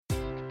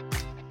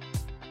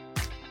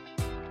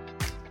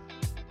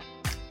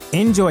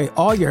Enjoy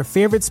all your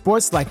favorite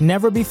sports like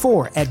never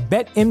before at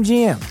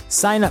BetMGM.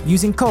 Sign up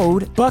using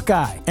code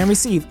Buckeye and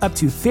receive up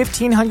to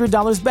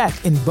 $1,500 back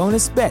in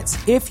bonus bets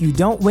if you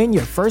don't win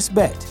your first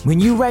bet. When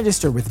you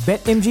register with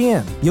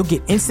BetMGM, you'll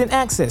get instant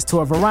access to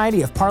a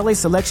variety of parlay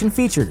selection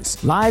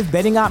features, live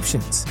betting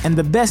options, and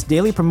the best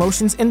daily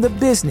promotions in the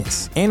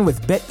business. And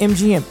with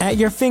BetMGM at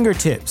your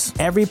fingertips,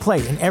 every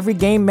play and every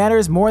game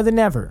matters more than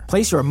ever.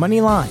 Place your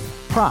money line,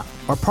 prop,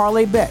 or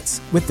parlay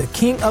bets with the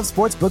king of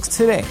sportsbooks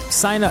today.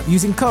 Sign up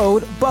using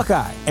code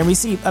Buckeye and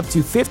receive up to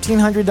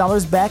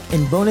 $1,500 back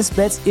in bonus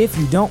bets if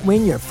you don't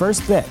win your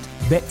first bet.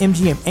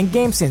 BetMGM and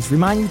GameSense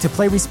remind you to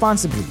play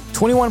responsibly.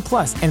 21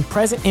 plus and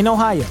present in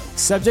Ohio,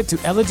 subject to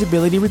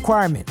eligibility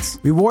requirements.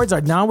 Rewards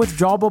are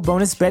non-withdrawable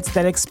bonus bets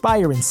that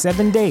expire in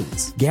 7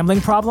 days. Gambling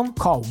problem?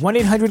 Call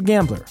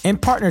 1-800-GAMBLER. In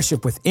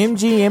partnership with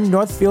MGM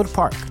Northfield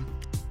Park.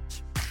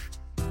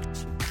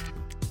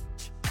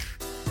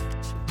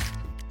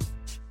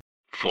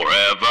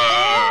 Forever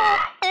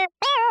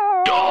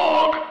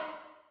Dog.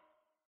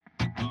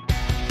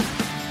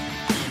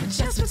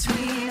 Just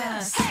between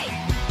us. Hey.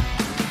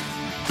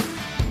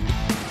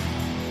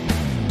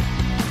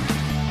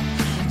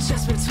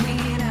 Just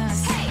between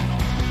us. Hey.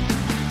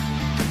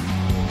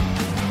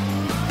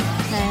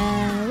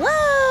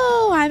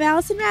 Hello, I'm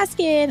Allison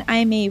Raskin.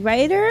 I'm a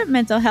writer,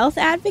 mental health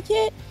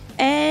advocate,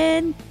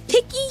 and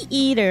picky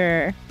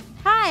eater.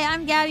 Hi,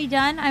 I'm Gabby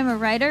Dunn. I'm a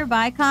writer,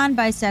 bicon,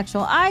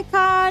 bisexual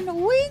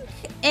icon, wink,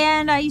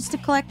 and I used to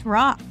collect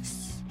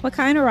rocks. What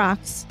kind of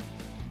rocks?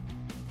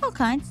 All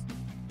kinds.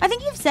 I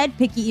think you've said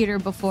picky eater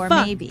before,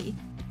 Fuck. maybe.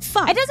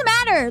 Fuck. It doesn't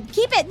matter.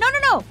 Keep it.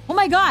 No. Oh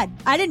my God.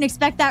 I didn't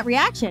expect that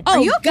reaction. Oh, Are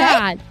you okay?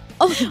 God.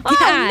 Oh,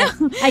 God.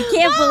 No. I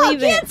can't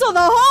believe it. Cancel the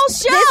whole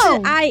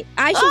show. I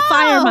should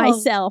fire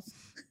myself.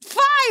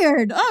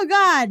 Fired. Oh,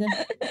 God.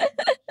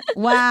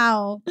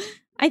 Wow.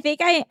 I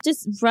think I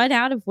just run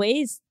out of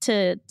ways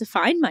to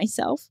define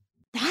myself.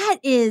 That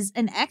is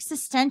an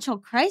existential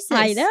crisis.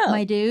 I know.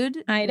 My dude.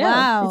 I know.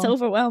 Wow. It's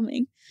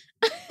overwhelming.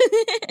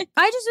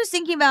 I just was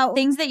thinking about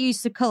things that you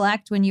used to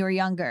collect when you were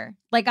younger.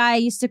 Like I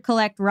used to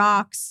collect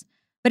rocks,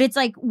 but it's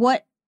like,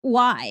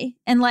 why?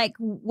 And like,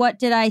 what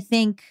did I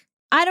think?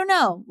 I don't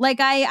know. Like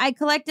I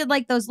collected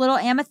like those little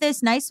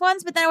amethyst nice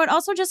ones, but then I would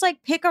also just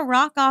like pick a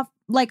rock off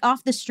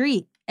the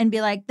street and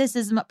be like, this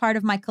is part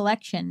of my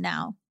collection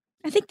now.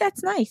 I think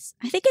that's nice.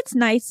 I think it's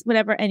nice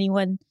whenever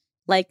anyone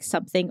likes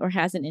something or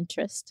has an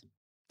interest.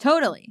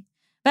 Totally.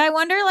 But I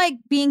wonder, like,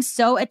 being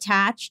so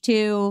attached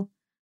to,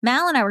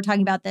 Mal and I were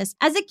talking about this.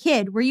 As a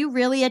kid, were you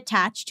really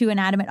attached to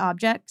inanimate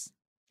objects?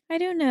 I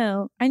don't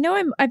know. I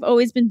know I've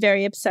always been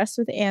very obsessed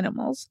with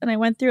animals, and I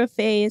went through a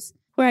phase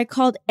where I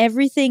called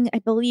everything, I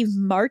believe,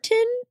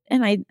 Martin,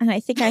 and I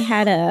think I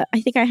had an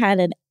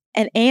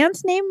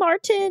ant named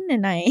Martin,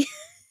 and I don't know.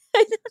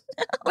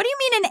 What do you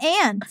mean an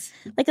ant?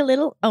 Like a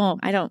little,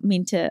 I don't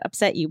mean to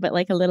upset you, but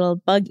like a little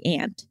bug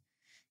ant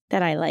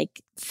that I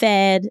like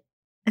fed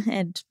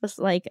and was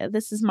like,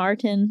 this is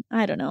Martin.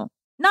 I don't know.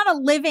 Not a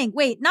living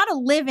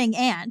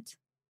ant.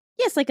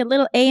 Yes, like a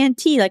little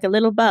ant, like a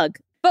little bug.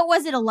 But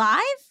was it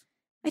alive?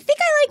 I think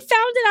I like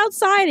found it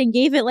outside and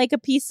gave it like a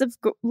piece of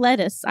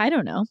lettuce. I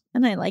don't know.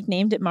 And I like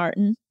named it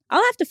Martin.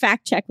 I'll have to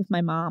fact check with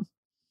my mom.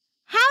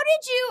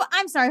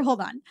 I'm sorry, hold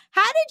on.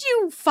 How did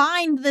you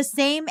find the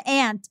same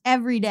ant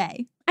every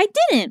day? I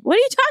didn't. What are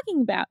you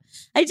talking about?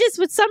 I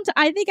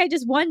think I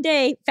just one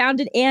day found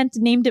an ant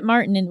and named it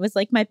Martin and it was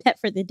like my pet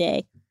for the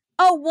day.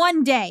 Oh,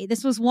 one day.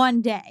 This was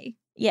one day.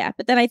 Yeah,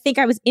 but then I think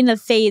I was in a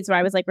phase where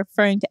I was like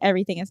referring to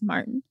everything as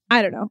Martin.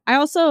 I don't know.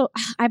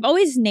 I've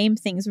always named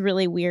things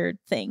really weird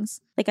things.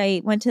 Like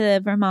I went to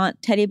the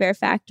Vermont teddy bear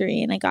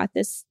factory and I got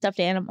this stuffed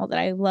animal that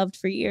I loved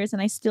for years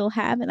and I still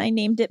have, and I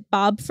named it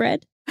Bob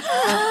Fred.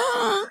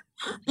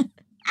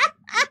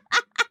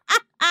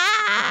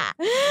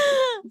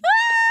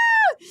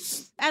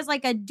 As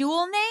like a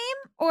dual name,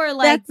 or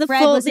like that's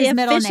Fred was his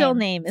middle official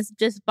name? Name is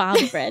just Bob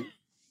Fred.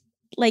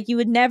 Like you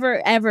would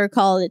never ever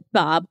call it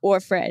Bob or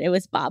Fred. It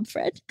was Bob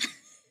Fred.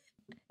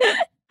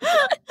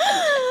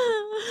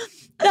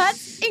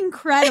 That's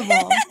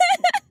incredible.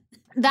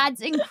 That's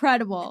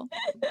incredible.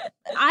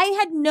 I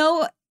had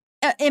no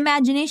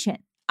imagination.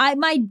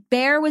 My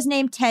bear was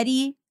named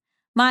Teddy.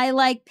 My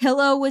like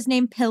pillow was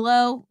named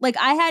Pillow. Like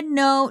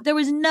there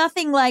was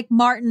nothing like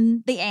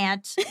Martin the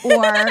ant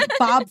or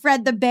Bob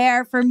Fred the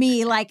bear for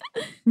me. Like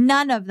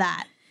none of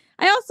that.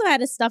 I also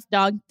had a stuffed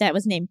dog that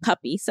was named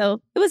Puppy,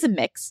 so it was a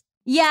mix.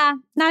 Yeah,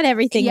 not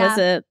everything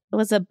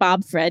was a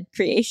Bob Fred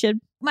creation.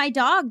 My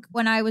dog,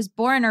 when I was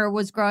born or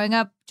was growing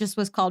up, just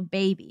was called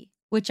Baby,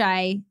 which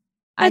I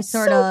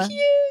sort of. So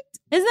cute.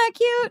 Isn't that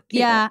cute?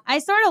 Yeah, I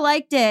sort of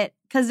liked it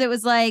because it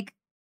was like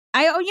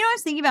I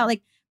was thinking about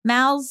like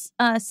Mal's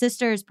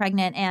sister is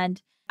pregnant, and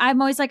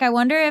I'm always like, I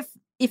wonder if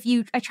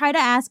I try to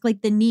ask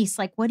like the niece,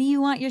 like, what do you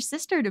want your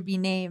sister to be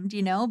named?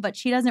 But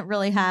she doesn't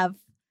really have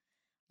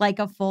like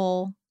a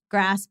full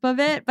grasp of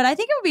it. But I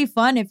think it would be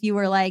fun if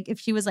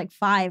she was like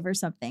 5 or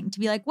something, to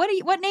be like,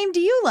 what name do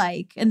you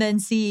like? And then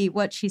see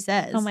what she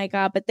says. Oh my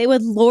God, but they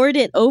would lord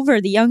it over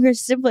the younger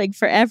sibling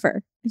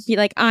forever. Be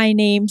like, I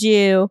named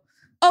you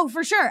Oh,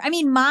 for sure. I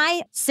mean,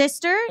 my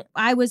sister,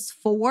 I was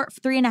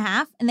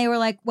 3.5, and they were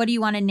like, what do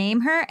you want to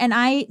name her? And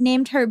I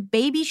named her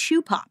Baby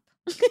Shoe Pop.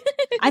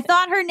 I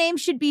thought her name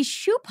should be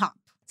Shoe Pop.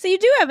 So you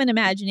do have an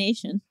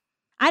imagination.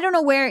 I don't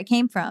know where it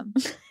came from.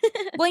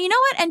 Well, you know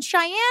what? And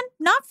Cheyenne,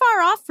 not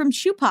far off from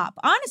Shoe Pop.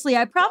 Honestly,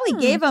 I probably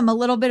gave him a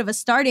little bit of a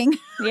starting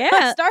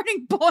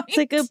point. It's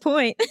a good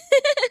point.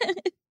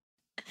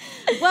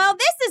 Well,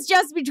 this is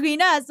Just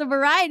Between Us, a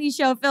variety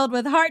show filled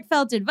with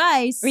heartfelt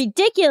advice,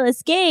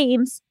 Ridiculous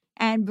games.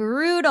 and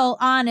brutal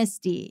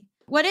honesty.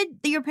 What did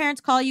your parents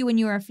call you when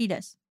you were a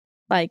fetus?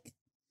 Like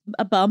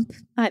a bump.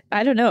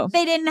 I don't know.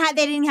 They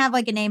didn't have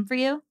like a name for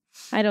you?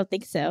 I don't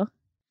think so.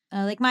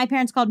 Like my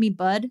parents called me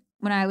Bud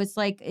when I was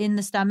like in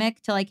the stomach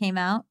till I came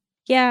out.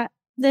 Yeah.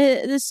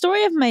 The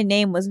story of my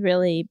name was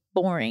really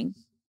boring,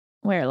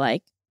 where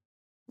like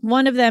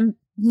one of them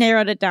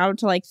narrowed it down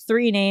to like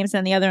 3 names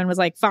and the other one was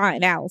like,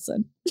 fine,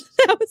 Allison.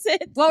 That was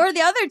it. What were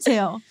the other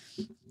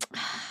 2?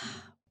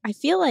 I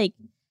feel like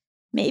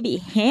maybe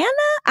Hannah?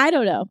 I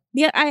don't know.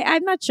 Yeah,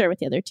 I'm not sure what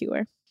the other 2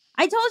 were.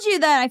 I told you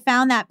that I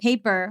found that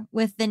paper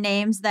with the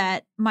names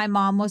that my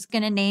mom was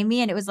going to name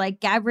me. And it was like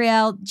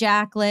Gabrielle,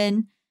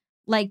 Jacqueline,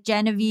 like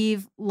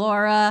Genevieve,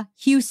 Laura,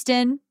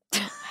 Houston.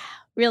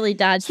 Really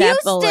dodged that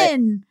bullet.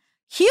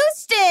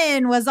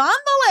 Houston was on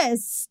the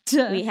list.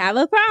 We have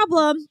a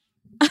problem.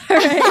 All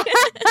right.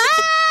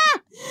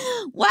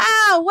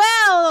 Wow.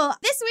 Well,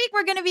 this week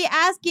we're going to be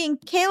asking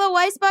Kayla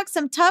Weisbach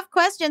some tough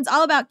questions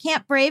all about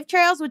Camp Brave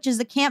Trails, which is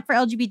a camp for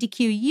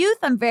LGBTQ youth.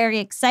 I'm very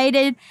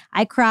excited.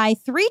 I cry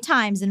 3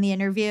 times in the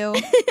interview.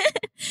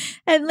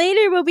 And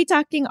later we'll be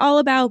talking all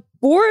about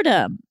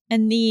boredom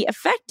and the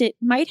effect it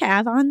might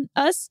have on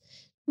us,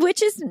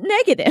 which is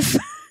negative.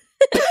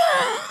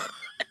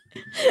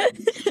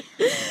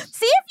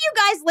 See if you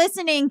guys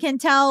listening can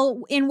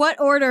tell in what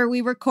order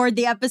we record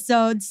the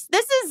episodes.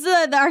 This is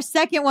our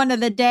second one of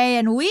the day,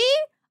 and we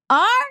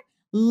are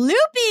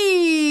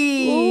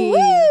loopy.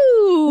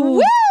 Woo!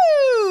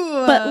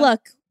 Woo! But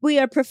look, we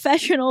are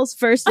professionals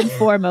first and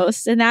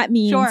foremost, and that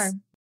means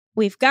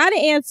we've got to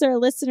answer a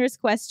listener's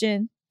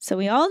question. So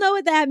we all know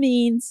what that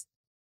means.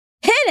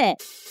 Hit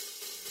it!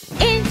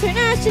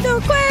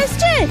 International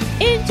question!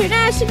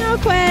 International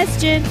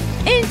question!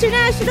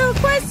 International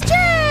question!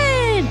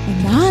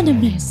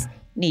 Anonymous,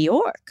 New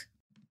York.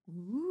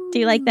 Do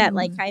you like that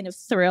like kind of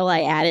thrill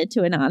I added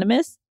to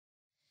Anonymous?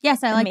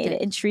 Yes, I liked made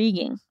it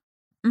intriguing.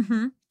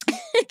 Mm-hmm.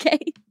 Okay.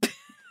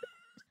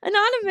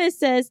 Anonymous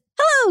says,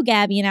 hello,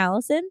 Gabby and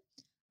Allison.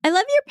 I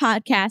love your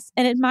podcast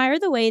and admire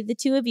the way the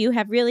 2 of you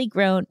have really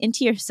grown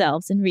into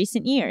yourselves in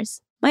recent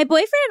years. My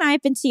boyfriend and I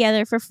have been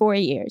together for 4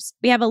 years.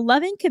 We have a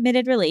loving,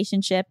 committed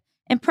relationship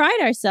and pride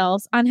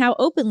ourselves on how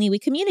openly we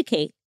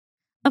communicate.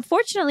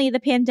 Unfortunately, the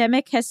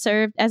pandemic has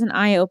served as an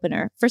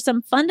eye-opener for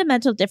some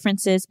fundamental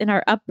differences in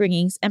our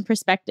upbringings and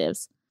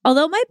perspectives.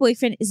 Although my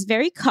boyfriend is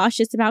very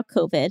cautious about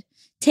COVID,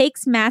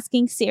 takes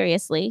masking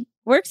seriously,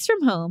 works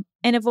from home,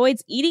 and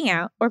avoids eating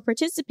out or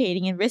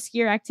participating in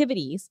riskier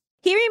activities,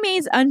 he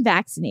remains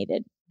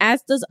unvaccinated,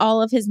 as does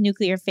all of his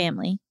nuclear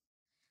family.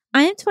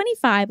 I am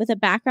 25 with a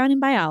background in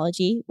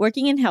biology,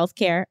 working in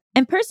healthcare,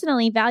 and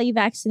personally value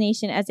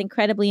vaccination as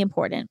incredibly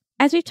important.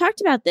 As we've talked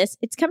about this,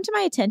 it's come to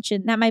my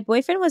attention that my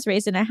boyfriend was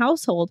raised in a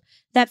household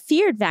that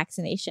feared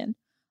vaccination,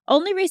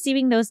 only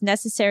receiving those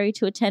necessary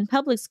to attend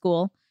public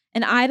school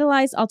and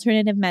idolize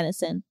alternative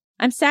medicine.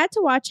 I'm sad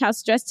to watch how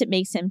stressed it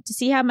makes him to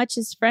see how much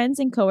his friends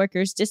and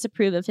coworkers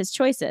disapprove of his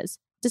choices.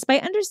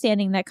 Despite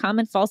understanding that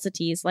common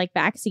falsities like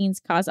vaccines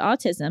cause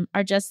autism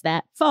are just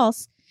that,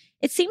 false,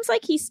 it seems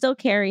like he still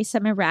carries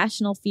some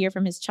irrational fear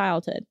from his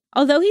childhood.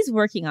 Although he's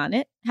working on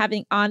it,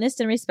 having honest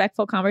and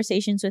respectful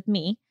conversations with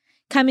me,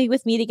 coming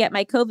with me to get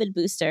my COVID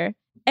booster,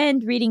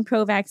 and reading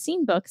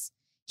pro-vaccine books,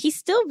 he's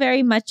still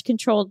very much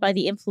controlled by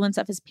the influence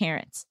of his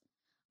parents.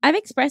 I've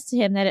expressed to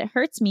him that it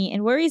hurts me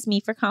and worries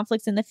me for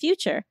conflicts in the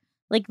future,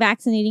 like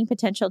vaccinating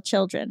potential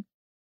children.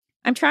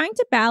 I'm trying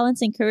to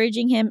balance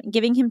encouraging him and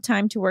giving him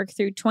time to work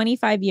through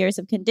 25 years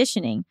of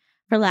conditioning,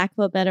 for lack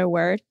of a better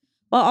word,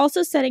 while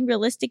also setting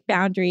realistic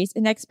boundaries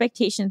and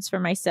expectations for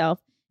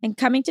myself and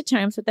coming to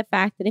terms with the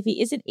fact that if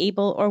he isn't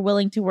able or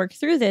willing to work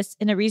through this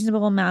in a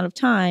reasonable amount of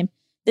time,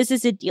 this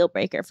is a deal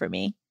breaker for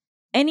me.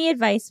 Any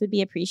advice would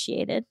be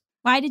appreciated.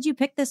 Why did you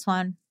pick this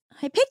one?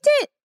 I picked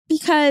it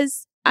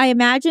because I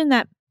imagine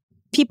that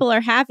people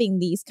are having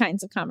these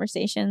kinds of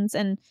conversations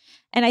and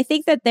I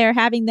think that they're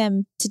having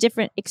them to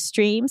different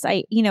extremes.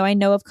 I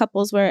know of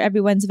couples where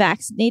everyone's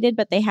vaccinated,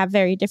 but they have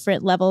very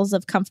different levels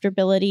of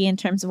comfortability in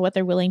terms of what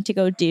they're willing to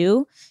go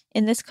do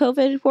in this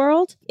COVID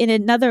world. In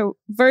another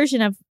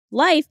version of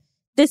life,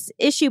 this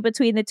issue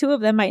between the 2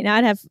 of them might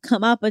not have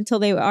come up until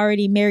they were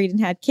already married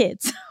and had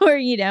kids or,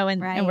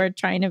 and we're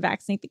trying to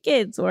vaccinate the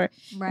kids or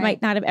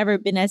might not have ever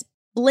been as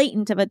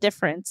blatant of a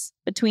difference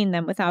between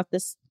them without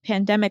this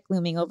pandemic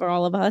looming over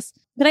all of us.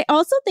 But I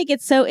also think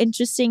it's so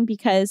interesting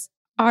because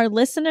our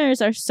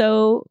listeners are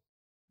so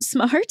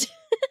smart.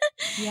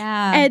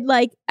 Yeah. And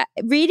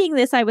reading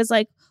this, I was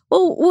like,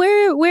 well,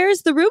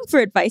 where's the room for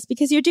advice?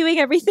 Because you're doing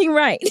everything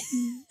right.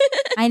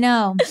 I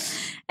know.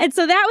 And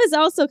so that was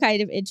also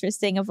kind of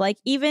interesting of like,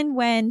 even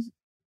when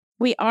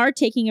we are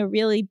taking a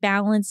really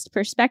balanced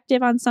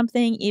perspective on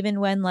something,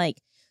 even when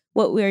like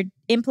what we're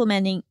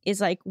implementing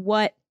is like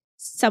what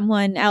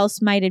someone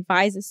else might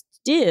advise us to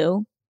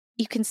do,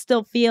 you can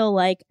still feel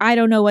like, I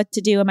don't know what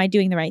to do. Am I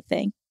doing the right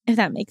thing? If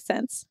that makes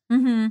sense.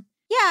 Mm-hmm.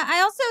 Yeah,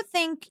 I also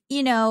think,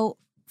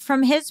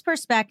 from his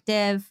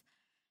perspective,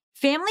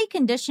 family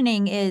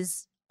conditioning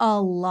is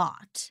a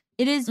lot.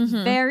 It is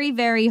very,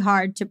 very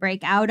hard to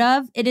break out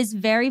of. It is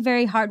very,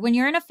 very hard when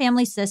you're in a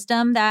family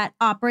system that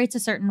operates a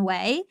certain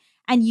way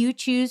and you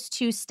choose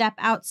to step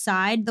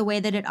outside the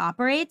way that it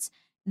operates.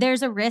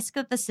 There's a risk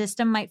that the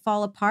system might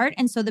fall apart.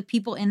 And so the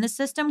people in the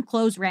system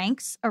close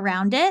ranks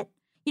around it.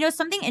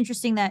 Something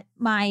interesting that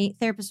my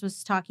therapist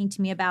was talking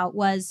to me about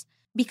was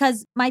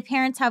because my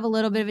parents have a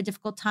little bit of a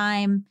difficult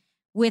time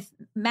with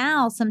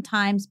Mal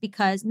sometimes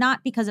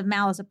not because of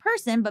Mal as a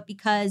person, but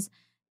because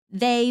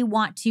they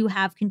want to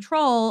have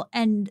control.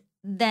 And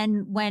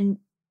then when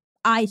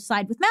I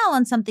side with Mal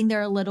on something,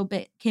 they're a little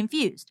bit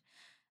confused.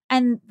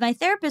 And my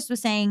therapist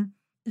was saying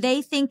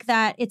they think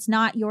that it's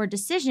not your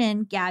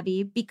decision,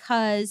 Gabby,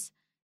 because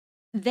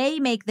they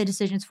make the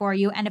decisions for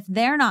you. And if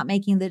they're not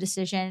making the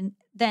decision,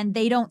 then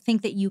they don't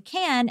think that you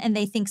can. And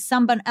they think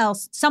someone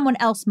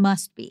else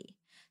must be.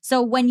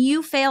 So when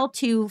you fail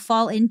to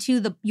fall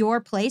into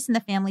your place in the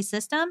family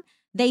system,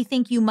 they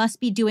think you must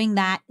be doing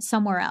that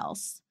somewhere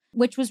else,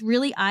 which was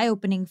really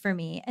eye-opening for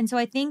me. And so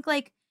I think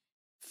like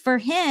for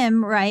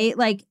him, right,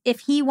 like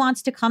if he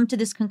wants to come to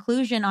this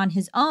conclusion on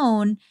his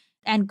own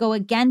and go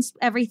against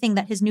everything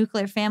that his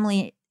nuclear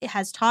family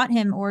has taught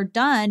him or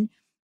done,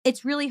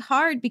 it's really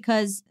hard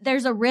because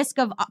there's a risk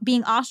of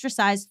being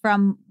ostracized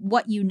from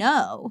what you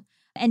know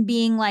and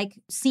being like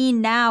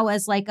seen now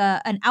as like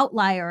an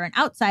outlier or an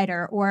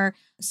outsider or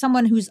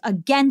someone who's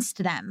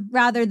against them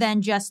rather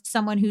than just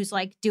someone who's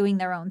like doing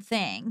their own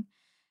thing.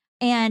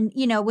 And,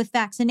 with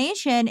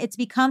vaccination, it's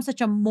become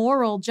such a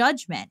moral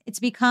judgment. It's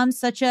become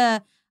such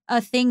a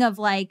thing of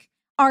like,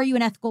 are you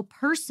an ethical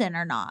person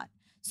or not?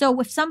 So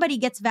if somebody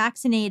gets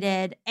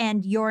vaccinated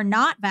and you're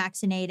not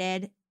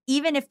vaccinated,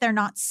 even if they're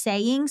not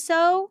saying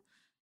so,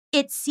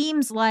 it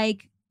seems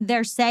like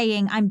they're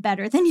saying I'm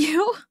better than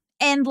you.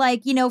 And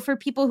like, for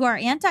people who are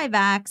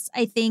anti-vax,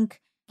 I think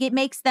it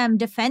makes them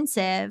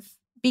defensive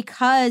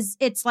because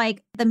it's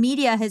like the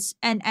media has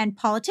and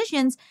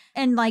politicians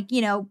and like,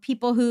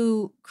 people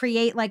who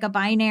create like a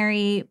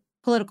binary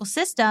political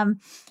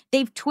system,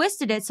 they've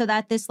twisted it so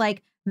that this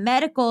like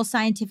medical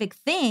scientific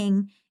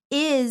thing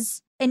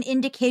is an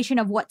indication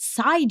of what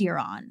side you're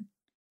on,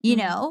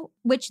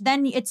 which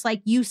then it's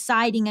like you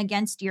siding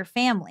against your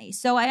family.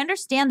 So I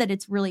understand that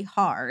it's really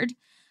hard.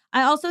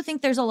 I also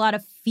think there's a lot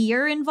of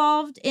fear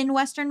involved in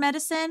Western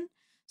medicine.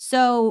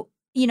 So,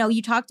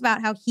 you talked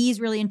about how he's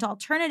really into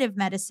alternative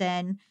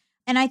medicine.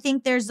 And I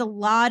think there's a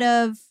lot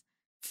of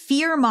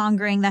fear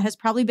mongering that has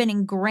probably been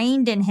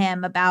ingrained in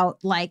him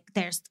about like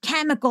there's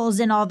chemicals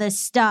in all this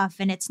stuff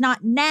and it's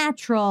not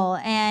natural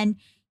and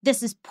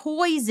this is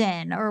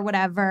poison or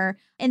whatever.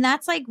 And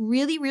that's like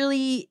really,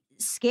 really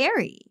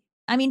scary.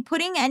 I mean,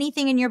 putting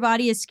anything in your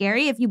body is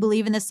scary. If you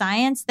believe in the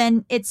science,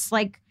 then it's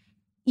like,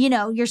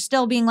 you're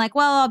still being like,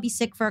 well, I'll be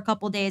sick for a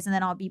couple of days and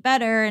then I'll be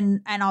better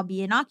and I'll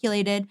be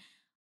inoculated.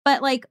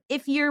 But like,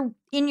 if you're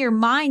in your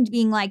mind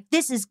being like,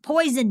 this is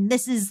poison,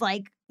 this is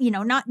like,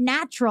 not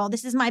natural,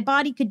 this is my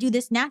body could do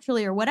this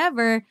naturally or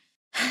whatever,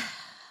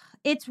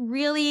 it's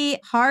really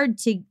hard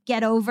to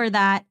get over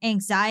that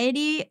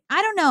anxiety.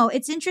 I don't know.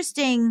 It's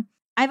interesting.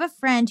 I have a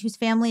friend whose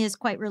family is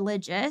quite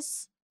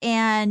religious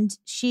and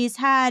she's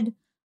had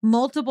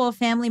multiple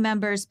family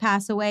members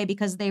pass away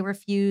because they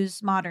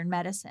refuse modern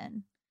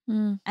medicine.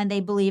 And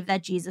they believe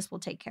that Jesus will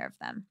take care of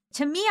them.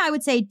 To me, I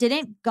would say,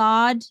 didn't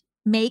God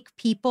make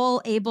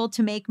people able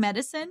to make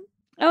medicine?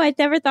 Oh, I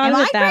never thought of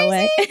it that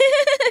way.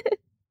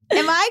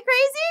 Am I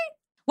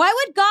crazy? Why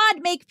would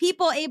God make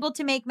people able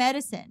to make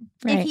medicine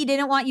if he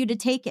didn't want you to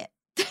take it?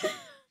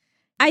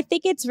 I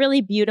think it's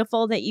really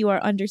beautiful that you are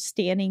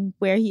understanding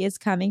where he is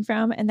coming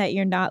from and that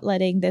you're not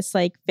letting this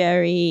like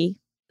very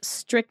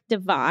strict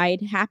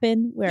divide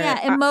happen where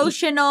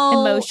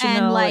emotional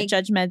and like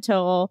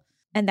judgmental,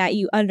 and that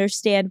you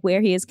understand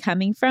where he is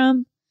coming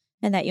from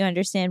and that you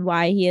understand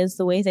why he is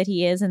the way that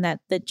he is and that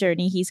the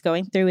journey he's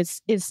going through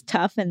is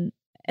tough and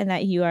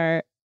that you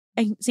are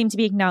seem to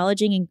be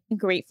acknowledging and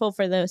grateful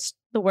for the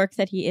work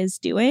that he is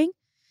doing.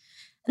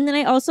 And then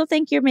I also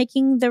think you're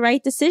making the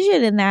right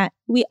decision in that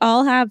we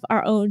all have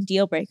our own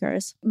deal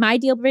breakers. My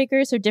deal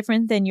breakers are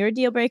different than your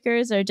deal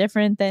breakers, are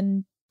different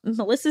than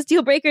Melissa's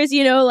deal breakers,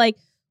 like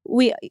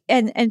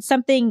and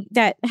something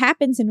that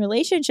happens in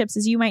relationships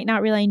is you might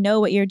not really know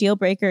what your deal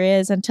breaker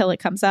is until it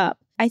comes up.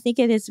 I think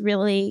it is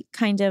really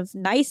kind of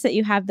nice that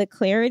you have the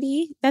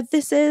clarity that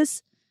this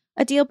is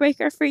a deal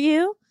breaker for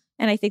you.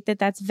 And I think that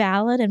that's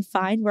valid and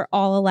fine. We're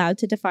all allowed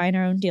to define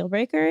our own deal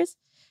breakers.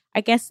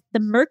 I guess the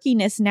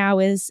murkiness now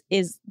is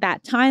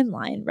that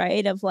timeline,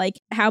 right? Of like,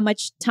 how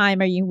much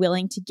time are you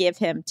willing to give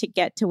him to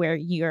get to where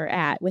you're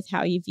at with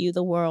how you view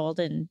the world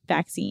and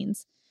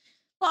vaccines?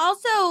 Well,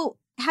 also,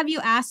 have you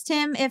asked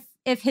him if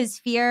if his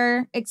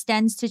fear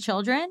extends to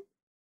children.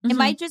 It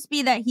might just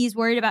be that he's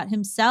worried about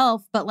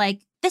himself. But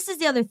like, this is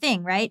the other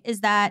thing, right?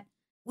 Is that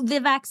the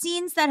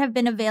vaccines that have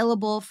been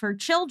available for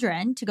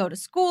children to go to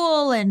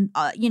school and,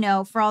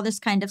 for all this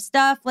kind of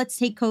stuff, let's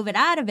take COVID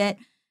out of it.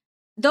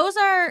 Those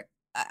are,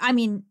 I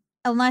mean,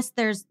 unless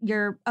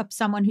you're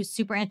someone who's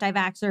super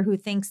anti-vaxxer who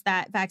thinks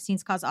that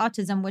vaccines cause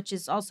autism, which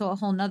is also a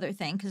whole nother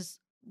thing because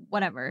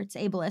whatever, it's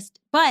ableist.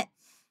 But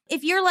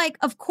if you're like,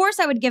 of course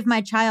I would give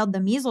my child the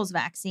measles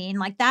vaccine,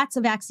 like that's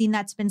a vaccine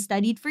that's been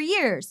studied for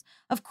years.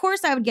 Of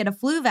course I would get a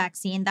flu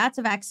vaccine. That's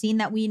a vaccine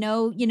that we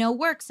know,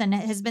 works and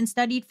has been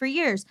studied for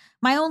years.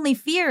 My only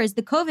fear is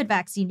the COVID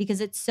vaccine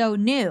because it's so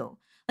new.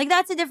 Like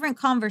that's a different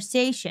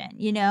conversation,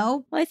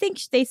 Well, I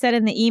think they said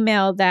in the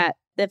email that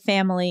the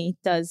family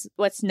does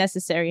what's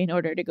necessary in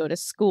order to go to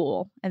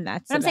school. And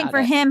that's what I'm saying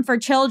for him, for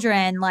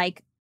children,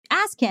 like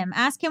ask him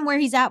where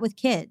he's at with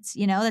kids,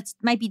 that's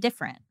might be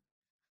different.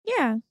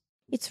 Yeah.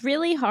 It's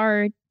really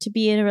hard to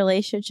be in a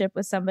relationship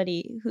with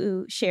somebody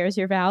who shares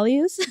your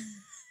values.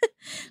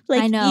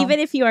 Like, I know. Even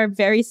if you are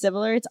very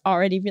similar, it's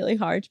already really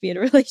hard to be in a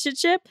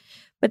relationship.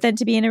 But then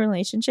to be in a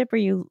relationship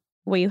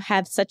where you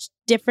have such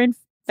different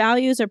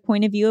values or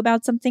point of view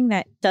about something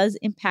that does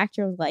impact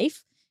your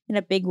life in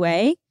a big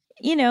way,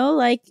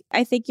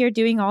 I think you're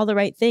doing all the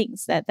right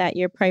things, that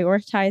you're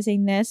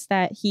prioritizing this,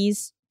 that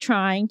he's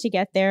trying to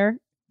get there,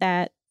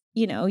 that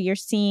you're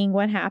seeing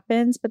what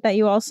happens, but that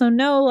you also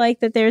know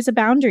that there's a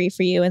boundary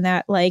for you and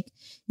that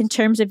in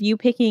terms of you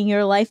picking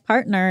your life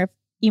partner,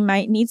 you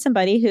might need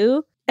somebody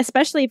who,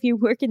 especially if you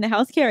work in the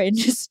healthcare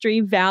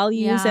industry,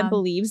 values and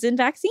believes in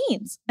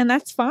vaccines. And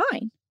that's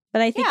fine.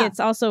 But I think it's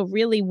also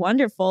really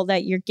wonderful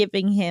that you're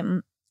giving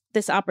him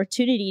this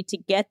opportunity to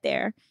get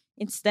there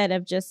instead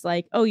of just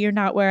oh, you're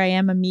not where I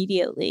am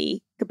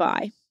immediately.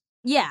 Goodbye.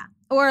 Yeah.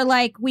 Or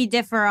we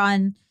differ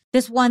on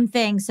this one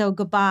thing. So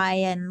goodbye.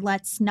 And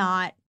let's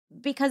not.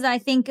 Because I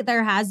think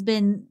there has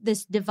been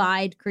this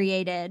divide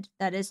created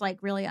that is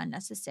really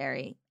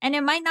unnecessary. And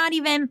it might not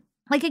even,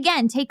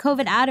 again, take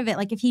COVID out of it.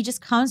 If he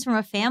just comes from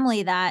a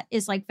family that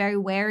is very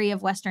wary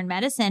of Western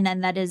medicine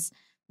and that is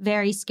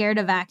very scared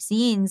of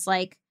vaccines,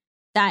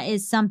 that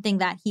is something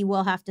that he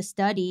will have to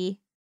study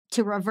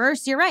to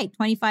reverse, you're right,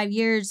 25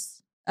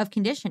 years of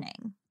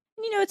conditioning.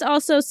 It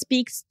also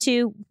speaks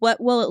to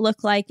what will it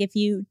look like if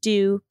you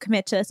do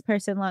commit to this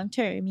person long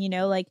term,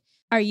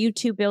 are you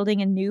two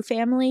building a new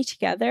family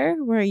together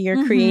where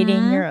you're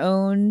creating your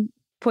own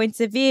points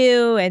of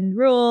view and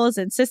rules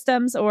and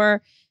systems,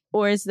 or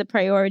is the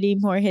priority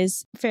more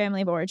his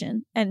family of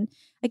origin? And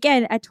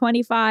again, at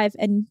 25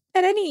 and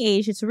at any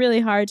age, it's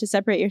really hard to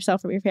separate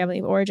yourself from your family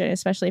of origin,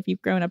 especially if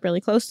you've grown up really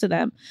close to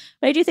them.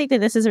 But I do think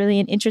that this is really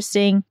an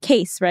interesting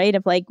case, right?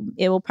 Of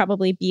it will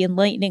probably be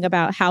enlightening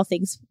about how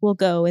things will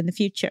go in the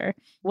future.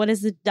 What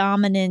is the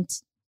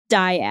dominant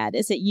dyad?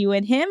 Is it you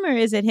and him, or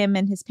is it him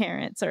and his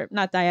parents? Or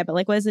not dyad, but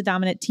what is the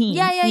dominant team?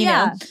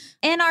 Yeah.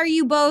 And are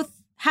you both,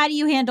 how do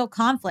you handle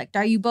conflict?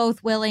 Are you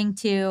both willing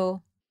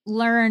to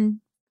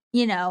learn,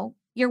 you're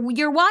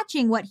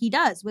watching what he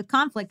does with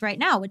conflict right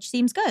now, which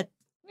seems good.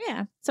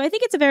 Yeah. So I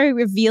think it's a very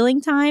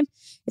revealing time.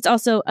 It's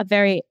also a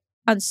very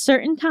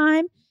uncertain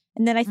time.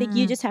 And then I think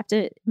you just have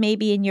to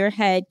maybe in your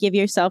head give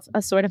yourself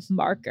a sort of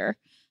marker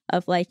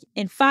of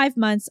in 5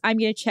 months, I'm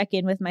going to check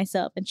in with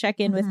myself and check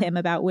in with him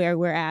about where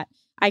we're at.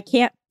 I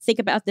can't think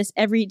about this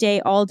every day,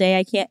 all day.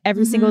 I can't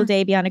every single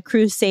day be on a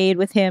crusade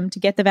with him to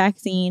get the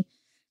vaccine.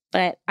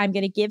 But I'm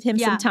going to give him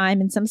some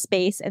time and some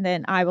space, and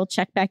then I will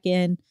check back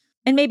in.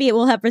 And maybe it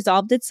will have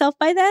resolved itself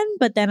by then,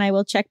 but then I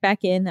will check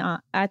back in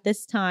at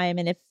this time.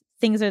 And if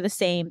things are the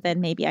same,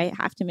 then maybe I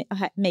have to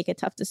make a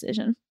tough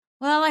decision.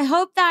 Well, I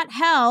hope that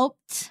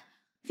helped.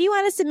 If you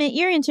want to submit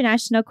your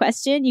international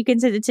question, you can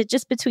send it to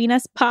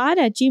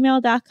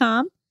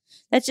justbetweenuspod@gmail.com.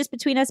 That's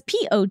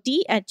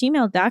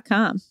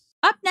justbetweenuspod@gmail.com.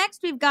 Up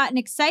next, we've got an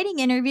exciting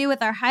interview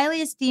with our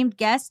highly esteemed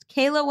guest,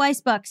 Kayla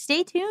Weisbuck.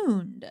 Stay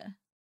tuned.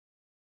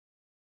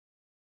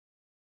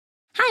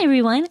 Hi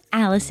everyone,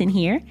 Allison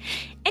here.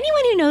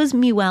 Anyone who knows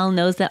me well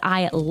knows that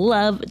I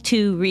love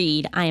to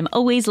read. I am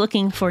always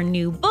looking for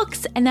new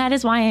books, and that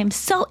is why I am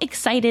so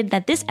excited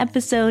that this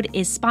episode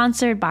is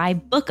sponsored by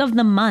Book of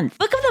the Month.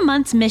 Book of the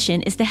Month's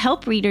mission is to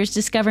help readers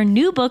discover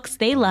new books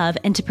they love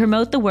and to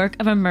promote the work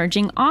of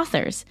emerging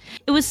authors.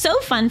 It was so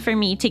fun for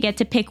me to get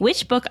to pick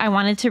which book I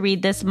wanted to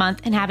read this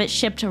month and have it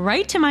shipped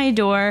right to my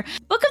door.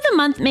 Book of the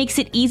Month makes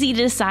it easy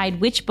to decide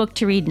which book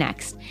to read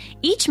next.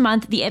 Each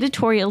month, the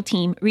editorial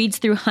team reads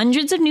through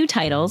hundreds of new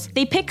titles.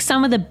 They pick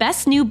some of the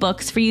best new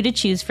books for you to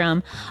choose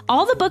from.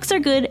 All the books are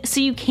good, so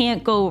you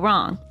can't go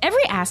wrong.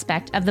 Every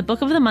aspect of the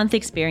Book of the Month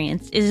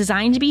experience is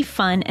designed to be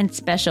fun and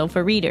special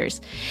for readers.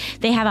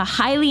 They have a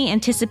highly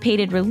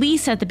anticipated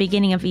release at the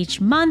beginning of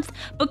each month.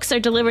 Books are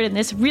delivered in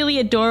this really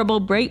adorable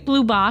bright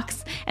blue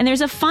box, and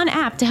there's a fun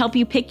app to help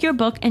you pick your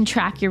book and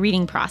track your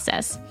reading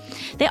process.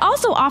 They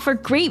also offer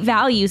great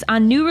values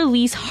on new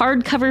release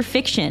hardcover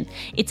fiction.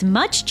 It's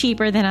much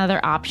cheaper than other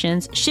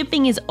options,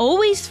 shipping is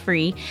always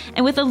free,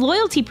 and with a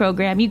loyalty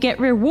program, you get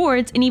rewards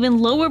rewards and even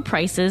lower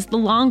prices the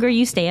longer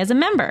you stay as a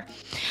member.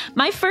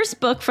 My first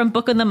book from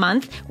Book of the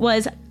Month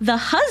was The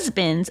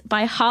Husbands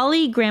by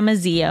Holly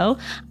Gramazio.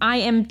 I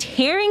am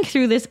tearing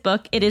through this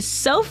book. It is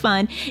so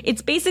fun.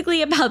 It's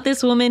basically about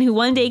this woman who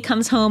one day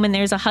comes home and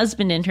there's a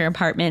husband in her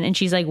apartment and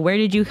she's like, where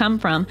did you come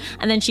from?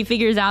 And then she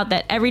figures out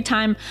that every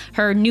time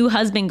her new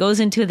husband goes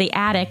into the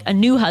attic, a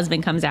new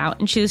husband comes out.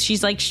 And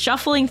she's like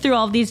shuffling through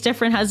all these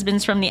different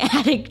husbands from the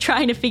attic,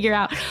 trying to figure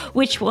out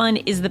which one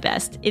is the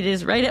best. It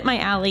is right up my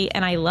alley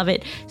and I love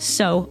it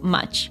so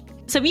much.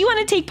 So if you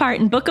want to take part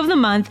in Book of the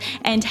Month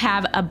and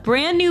have a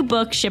brand new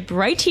book shipped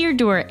right to your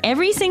door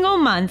every single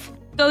month,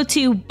 go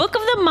to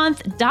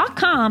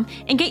bookofthemonth.com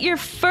and get your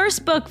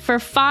first book for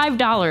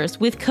 $5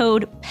 with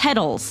code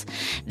PEDALS.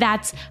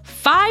 That's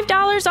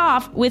 $5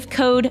 off with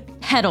code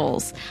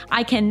PEDALS.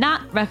 I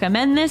cannot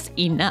recommend this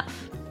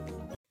enough.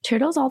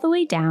 Turtles All the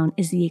Way Down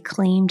is the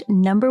acclaimed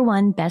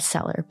 #1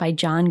 bestseller by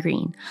John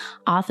Green,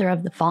 author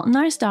of The Fault in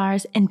Our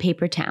Stars and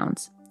Paper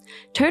Towns.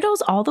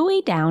 Turtles All the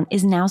Way Down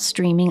is now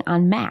streaming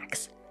on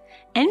Max.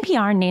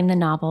 NPR named the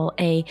novel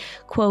a,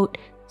 quote,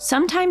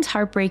 sometimes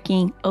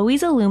heartbreaking,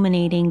 always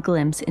illuminating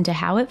glimpse into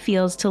how it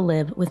feels to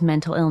live with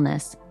mental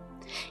illness.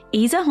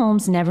 Asa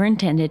Holmes never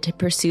intended to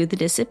pursue the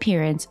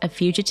disappearance of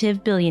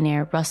fugitive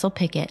billionaire Russell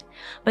Pickett,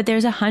 but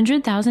there's a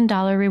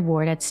 $100,000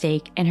 reward at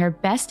stake, and her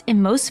best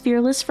and most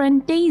fearless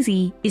friend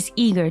Daisy is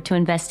eager to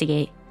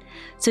investigate.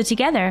 So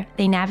together,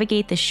 they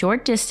navigate the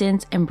short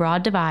distance and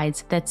broad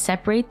divides that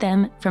separate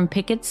them from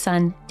Pickett's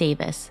son,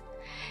 Davis.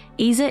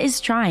 Asa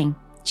is trying.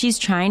 She's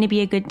trying to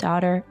be a good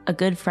daughter, a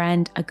good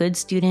friend, a good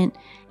student,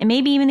 and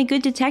maybe even a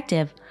good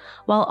detective,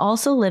 while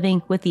also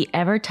living with the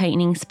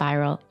ever-tightening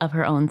spiral of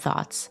her own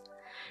thoughts.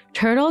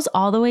 Turtles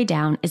All the Way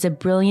Down is a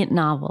brilliant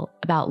novel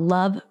about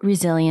love,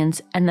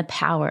 resilience, and the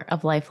power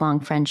of lifelong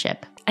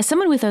friendship. As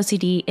someone with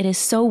OCD, it is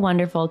so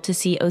wonderful to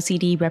see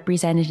OCD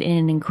represented in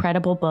an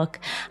incredible book.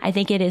 I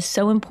think it is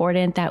so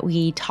important that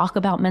we talk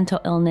about mental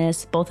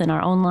illness, both in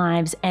our own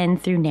lives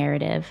and through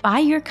narrative. Buy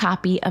your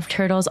copy of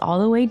Turtles All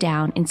the Way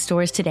Down in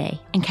stores today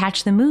and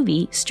catch the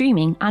movie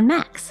streaming on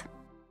Max.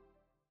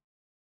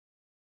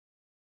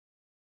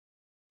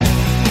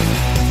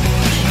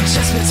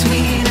 Just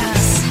between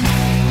us.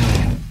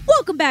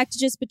 Welcome back to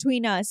Just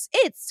Between Us.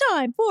 It's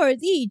time for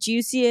the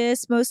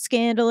juiciest, most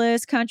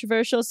scandalous,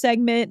 controversial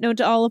segment known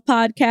to all of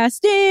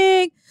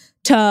podcasting.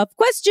 Tough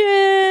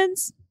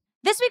questions.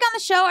 This week on the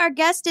show, our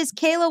guest is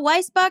Kayla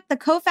Weisbuck, the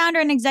co-founder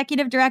and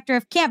executive director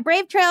of Camp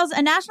Brave Trails,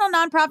 a national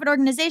nonprofit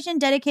organization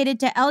dedicated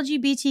to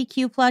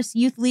LGBTQ plus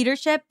youth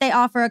leadership. They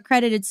offer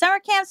accredited summer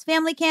camps,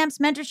 family camps,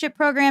 mentorship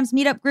programs,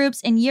 meetup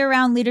groups, and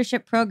year-round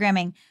leadership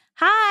programming.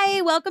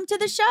 Hi, welcome to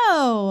the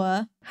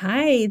show.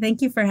 Hi,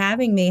 thank you for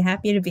having me.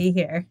 Happy to be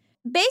here.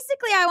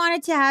 Basically, I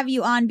wanted to have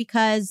you on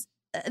because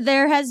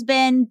there has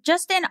been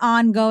just an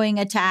ongoing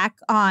attack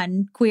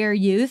on queer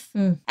youth.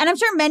 And I'm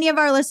sure many of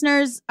our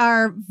listeners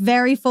are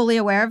very fully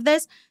aware of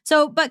this.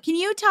 But can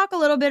you talk a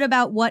little bit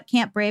about what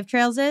Camp Brave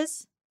Trails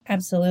is?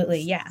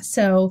 Absolutely, yeah.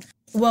 So,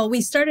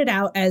 we started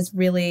out as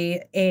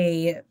really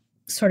a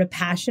sort of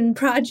passion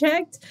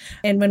project.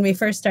 And when we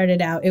first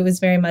started out, it was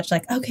very much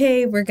like,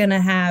 okay, we're going to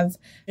have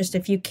just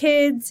a few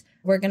kids.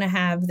 We're going to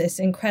have this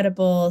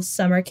incredible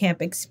summer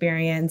camp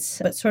experience,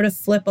 but sort of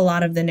flip a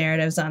lot of the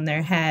narratives on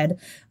their head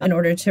in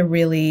order to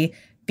really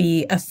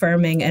be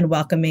affirming and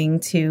welcoming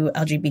to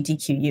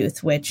LGBTQ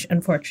youth, which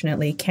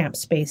unfortunately camp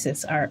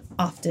spaces are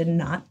often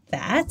not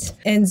that.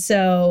 And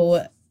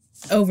so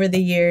over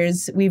the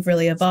years, we've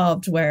really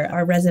evolved where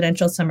our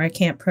residential summer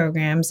camp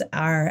programs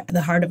are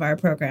the heart of our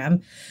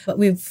program. But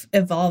we've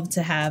evolved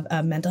to have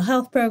a mental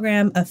health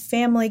program, a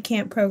family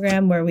camp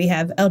program where we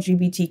have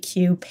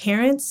LGBTQ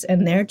parents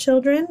and their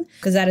children,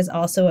 because that is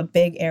also a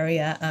big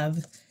area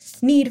of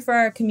need for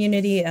our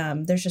community.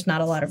 There's just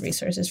not a lot of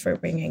resources for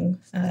bringing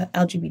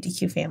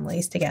LGBTQ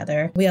families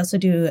together. We also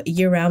do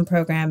year-round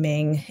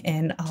programming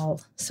and all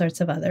sorts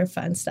of other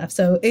fun stuff.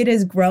 So it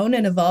has grown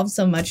and evolved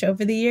so much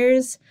over the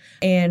years,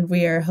 and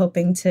we are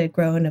hoping to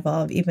grow and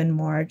evolve even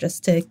more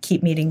just to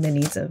keep meeting the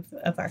needs of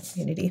our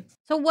community.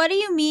 So what do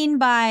you mean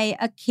by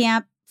a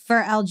camp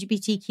for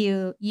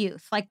LGBTQ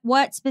youth? Like,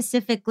 what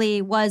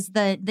specifically was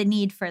the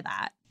need for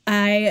that?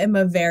 I am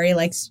a very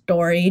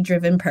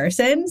story-driven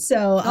person,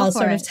 so I'll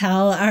sort of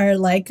tell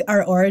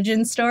our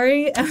origin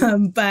story.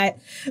 But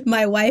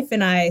my wife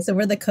and I, so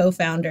we're the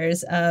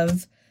co-founders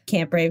of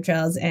Camp Brave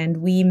Trails, and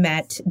we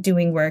met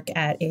doing work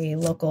at a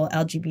local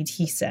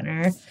LGBT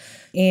center.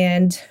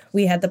 And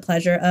we had the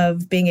pleasure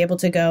of being able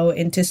to go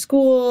into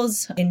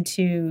schools,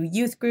 into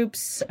youth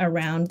groups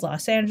around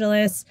Los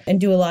Angeles,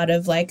 and do a lot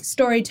of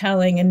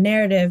storytelling and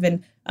narrative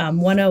and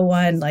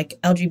 101,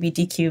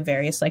 LGBTQ,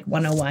 various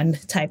 101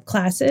 type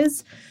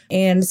classes.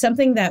 And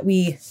something that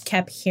we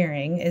kept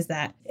hearing is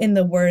that, in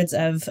the words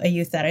of a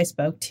youth that I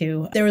spoke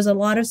to, there was a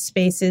lot of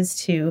spaces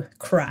to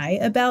cry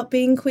about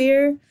being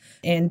queer,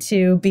 and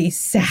to be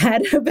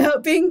sad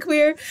about being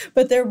queer,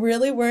 but there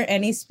really weren't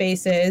any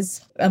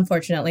spaces,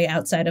 unfortunately,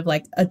 outside of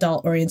like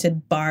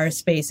adult-oriented bar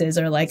spaces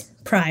or like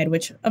Pride,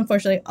 which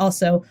unfortunately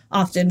also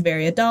often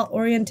very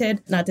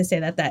adult-oriented. Not to say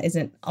that that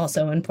isn't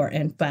also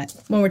important, but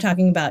when we're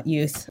talking about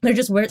youth, there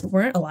just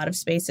weren't a lot of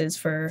spaces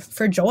for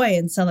joy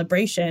and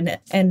celebration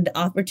and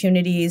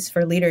opportunities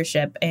for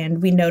leadership.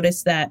 And we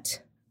noticed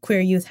that queer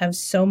youth have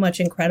so much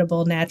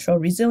incredible natural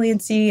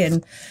resiliency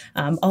and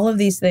all of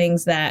these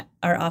things that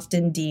are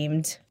often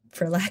deemed,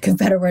 for lack of a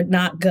better word,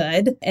 not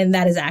good. And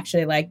that is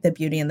actually like the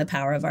beauty and the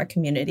power of our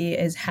community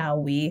is how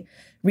we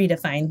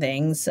redefine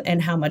things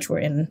and how much we're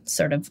in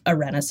sort of a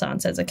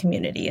renaissance as a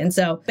community. And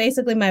so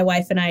basically my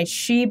wife and I,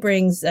 she's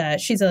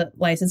a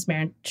licensed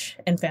marriage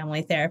and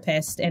family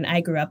therapist. And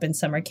I grew up in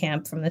summer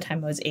camp from the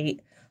time I was 8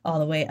 all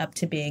the way up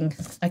to being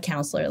a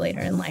counselor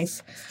later in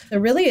life. So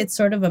really, it's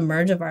sort of a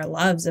merge of our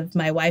loves, of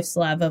my wife's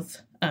love of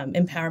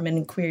empowerment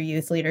and queer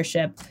youth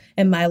leadership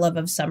and my love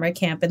of summer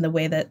camp, and the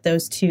way that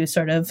those two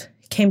sort of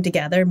came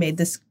together made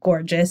this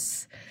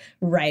gorgeous,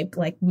 ripe,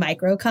 like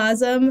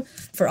microcosm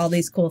for all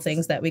these cool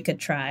things that we could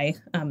try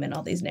and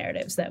all these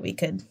narratives that we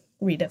could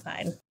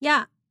redefine.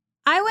 Yeah.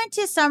 I went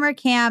to summer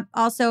camp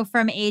also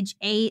from age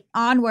 8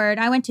 onward.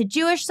 I went to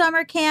Jewish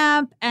summer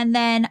camp, and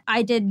then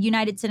I did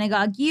United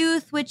Synagogue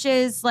Youth, which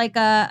is like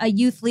a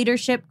youth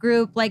leadership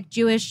group, like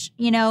Jewish,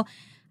 And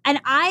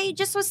I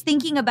just was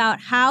thinking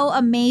about how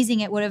amazing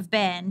it would have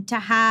been to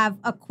have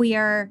a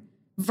queer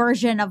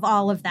version of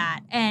all of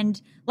that. And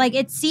like,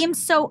 it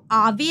seems so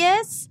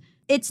obvious.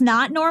 It's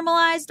not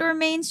normalized or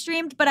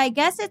mainstreamed, but I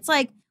guess it's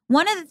like,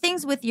 one of the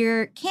things with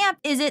your camp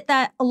is it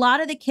that a lot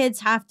of the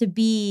kids have to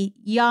be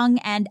young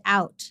and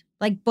out,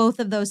 like both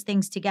of those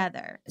things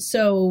together.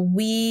 So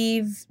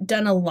we've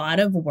done a lot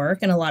of work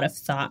and a lot of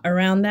thought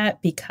around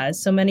that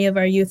because so many of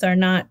our youth are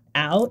not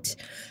out.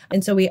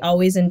 And so we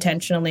always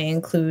intentionally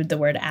include the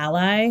word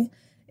ally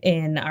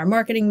in our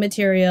marketing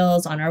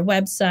materials, on our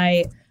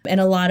website. And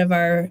a lot of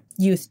our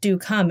youth do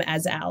come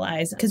as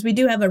allies because we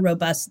do have a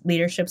robust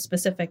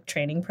leadership-specific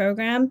training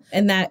program,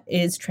 and that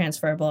is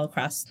transferable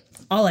across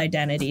all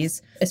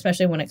identities,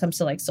 especially when it comes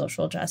to like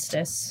social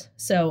justice.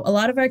 So a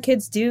lot of our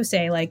kids do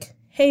say like,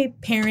 hey,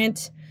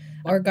 parent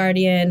or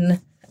guardian,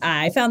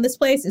 I found this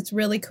place. It's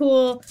really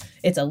cool.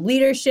 It's a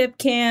leadership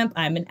camp.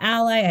 I'm an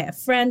ally. I have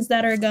friends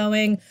that are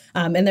going,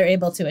 and they're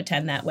able to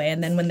attend that way.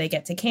 And then when they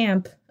get to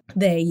camp,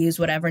 they use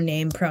whatever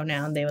name,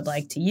 pronoun they would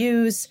like to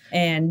use.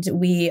 And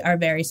we are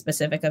very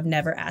specific of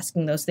never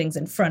asking those things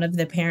in front of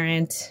the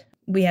parent.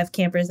 We have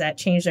campers that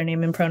change their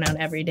name and pronoun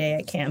every day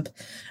at camp.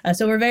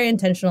 So we're very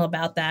intentional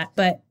about that.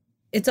 But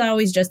it's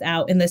always just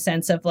out in the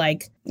sense of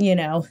like,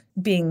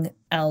 being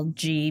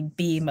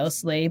LGB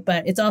mostly.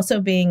 But it's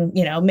also being,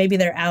 maybe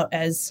they're out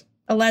as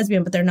a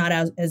lesbian, but they're not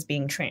out as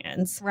being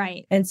trans.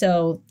 Right. And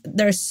so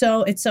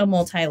it's so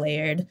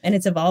multi-layered and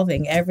it's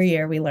evolving. Every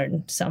year we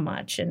learn so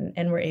much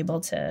and we're able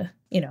to,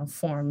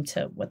 form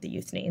to what the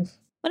youth need.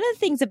 One of the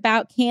things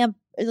about camp,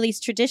 at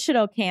least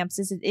traditional camps,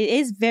 is it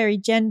is very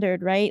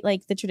gendered, right?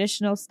 Like the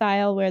traditional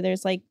style where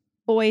there's like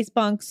boys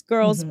bunks,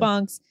 girls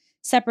bunks,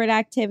 separate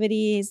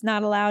activities,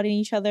 not allowed in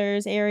each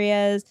other's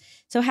areas.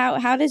 So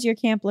how does your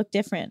camp look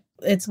different?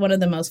 It's one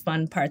of the most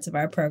fun parts of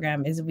our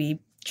program is we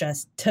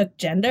just took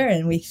gender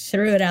and we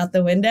threw it out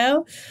the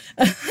window.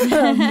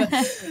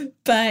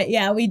 But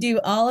yeah, we do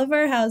all of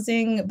our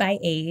housing by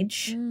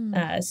age.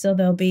 So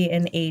they'll be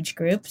in age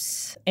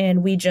groups,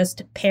 and we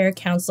just pair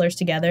counselors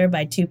together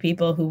by 2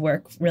 people who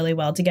work really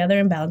well together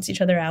and balance each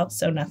other out.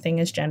 So nothing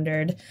is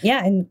gendered.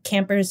 Yeah. And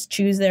campers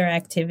choose their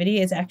activity.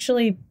 It's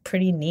actually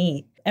pretty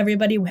neat.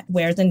 Everybody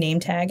wears a name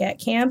tag at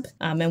camp,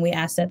 and we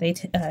ask that they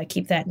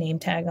keep that name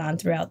tag on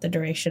throughout the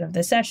duration of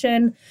the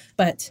session.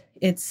 But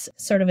it's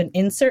sort of an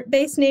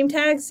insert-based name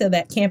tag so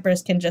that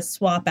campers can just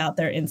swap out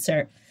their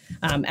insert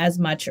as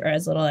much or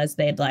as little as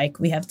they'd like.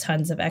 We have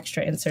tons of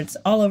extra inserts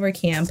all over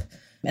camp.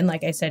 And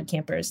like I said,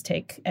 campers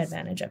take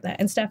advantage of that,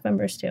 and staff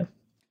members too.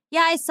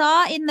 Yeah, I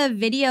saw in the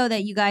video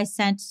that you guys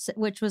sent,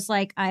 which was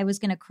like, I was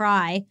going to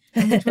cry,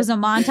 which was a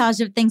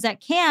montage of things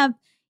at camp.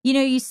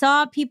 You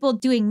saw people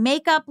doing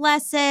makeup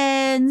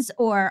lessons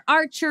or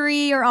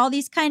archery or all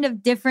these kind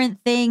of different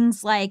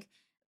things like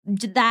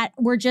that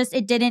were just,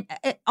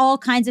 all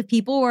kinds of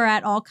people were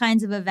at all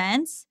kinds of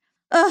events.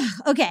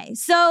 Okay,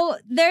 so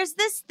there's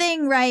this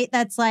thing, right,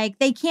 that's like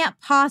they can't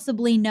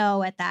possibly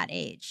know at that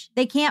age.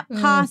 They can't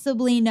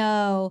possibly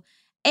know.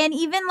 And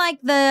even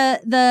like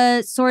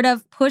the sort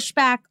of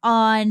pushback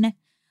on,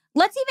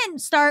 let's even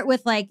start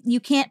with like, you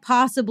can't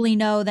possibly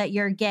know that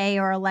you're gay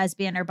or a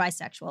lesbian or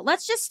bisexual.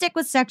 Let's just stick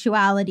with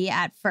sexuality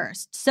at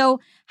first.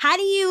 So how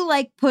do you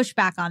like push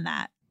back on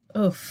that?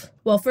 Oof.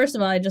 Well, first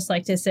of all, I'd just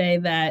like to say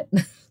that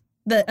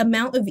the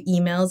amount of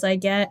emails I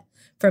get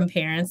from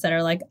parents that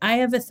are like, I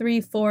have a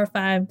 3, 4,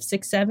 5,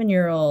 6,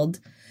 7-year-old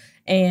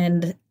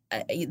and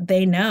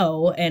they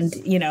know, and,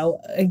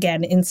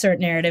 again,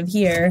 insert narrative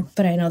here,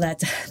 but I know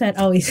that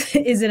always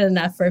isn't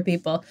enough for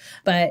people.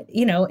 But,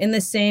 in the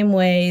same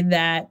way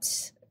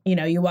that,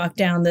 you walk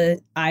down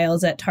the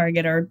aisles at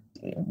Target or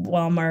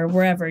Walmart,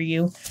 wherever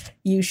you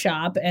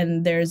shop,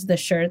 and there's the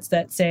shirts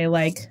that say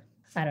like,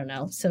 I don't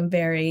know, some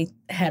very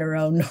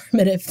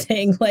heteronormative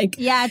thing. Like,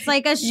 Yeah, it's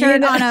like a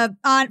shirt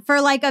on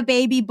for like a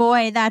baby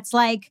boy that's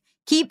like,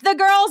 keep the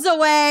girls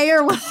away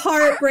or what.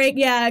 heartbreak.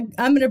 Yeah,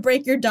 I'm going to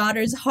break your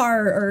daughter's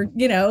heart or,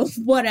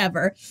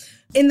 whatever.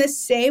 In the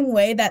same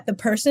way that the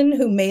person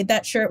who made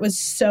that shirt was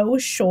so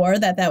sure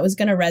that that was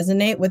going to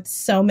resonate with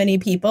so many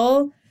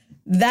people,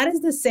 that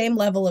is the same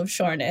level of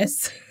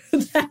sureness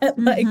that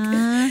like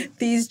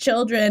these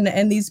children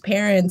and these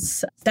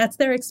parents, that's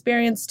their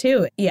experience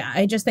too. Yeah,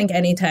 I just think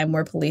anytime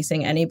we're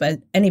policing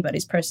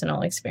anybody's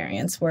personal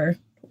experience,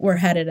 we're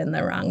headed in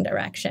the wrong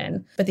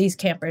direction. But these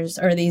campers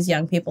or these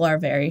young people are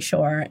very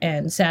sure.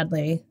 And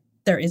sadly,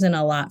 there isn't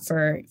a lot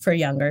for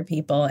younger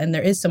people. And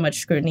there is so much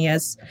scrutiny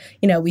as,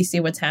 we see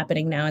what's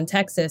happening now in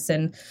Texas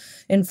and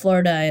in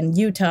Florida and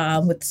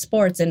Utah with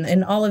sports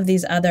and all of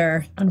these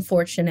other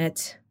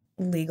unfortunate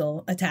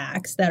legal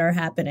attacks that are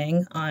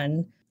happening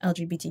on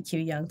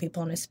LGBTQ young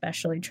people and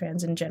especially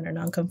trans and gender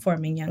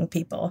nonconforming young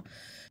people.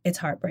 It's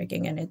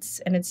heartbreaking and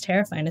it's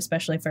terrifying,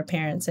 especially for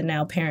parents. And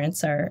now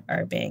parents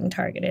are being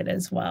targeted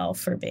as well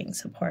for being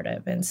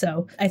supportive. And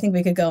so I think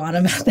we could go on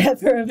about that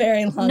for a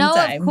very long time. No,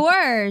 of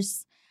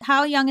course.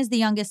 How young is the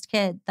youngest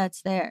kid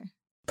that's there?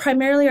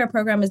 Primarily, our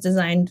program is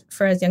designed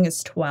for as young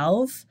as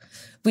 12.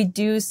 We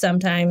do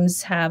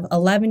sometimes have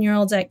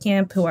 11-year-olds at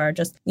camp who are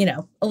just,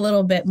 a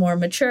little bit more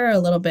mature, a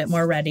little bit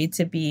more ready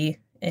to be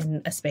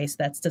in a space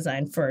that's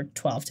designed for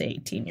 12 to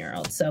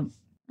 18-year-olds. So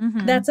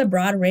that's a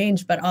broad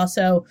range, but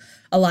also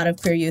a lot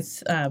of queer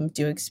youth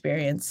do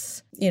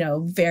experience,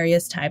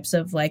 various types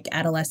of like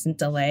adolescent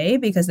delay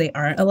because they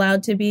aren't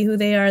allowed to be who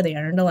they are. They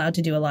aren't allowed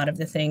to do a lot of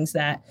the things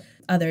that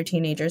other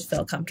teenagers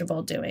feel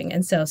comfortable doing.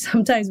 And so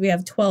sometimes we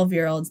have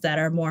 12-year-olds that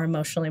are more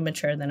emotionally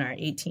mature than our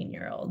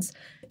 18-year-olds.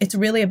 It's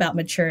really about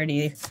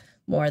maturity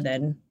more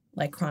than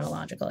like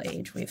chronological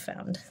age, we've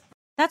found.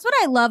 That's what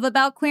I love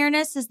about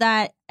queerness is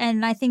that,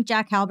 and I think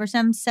Jack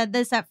Halberstam said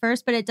this at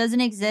first, but it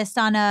doesn't exist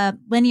on a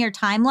linear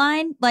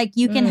timeline. Like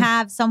you can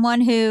have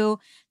someone who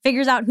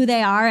figures out who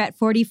they are at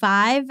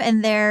 45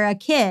 and they're a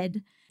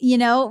kid,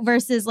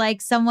 versus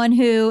like someone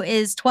who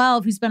is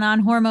 12 who's been on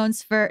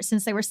hormones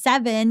since they were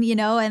 7,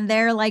 and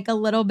they're like a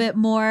little bit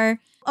more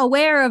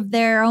aware of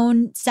their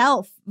own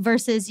self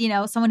versus,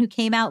 someone who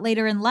came out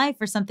later in life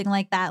or something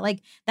like that.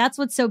 Like that's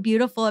what's so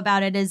beautiful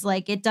about it is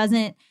like it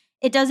doesn't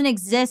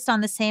exist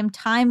on the same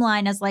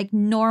timeline as like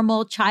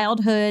normal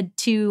childhood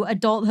to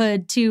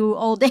adulthood to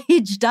old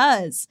age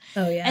does.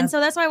 Oh, yeah. And so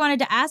that's why I wanted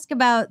to ask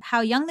about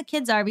how young the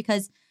kids are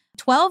because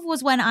 12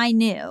 was when I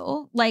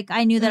knew. Like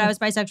I knew that I was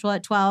bisexual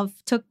at 12.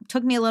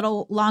 Took me a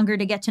little longer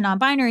to get to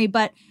non-binary.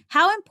 But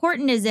how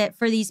important is it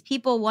for these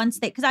people once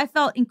because I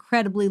felt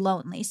incredibly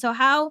lonely. So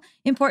how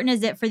important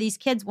is it for these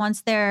kids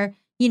once they're,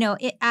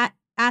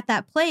 at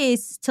that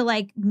place to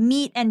like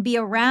meet and be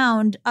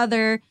around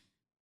other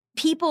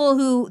people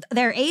who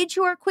their age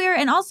who are queer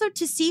and also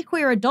to see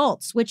queer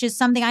adults, which is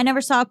something I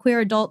never saw a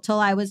queer adult till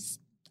I was,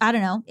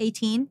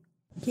 18.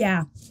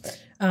 Yeah.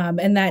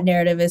 And that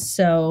narrative is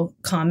so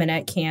common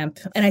at camp.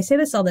 And I say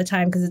this all the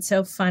time because it's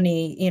so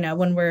funny,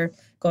 when we're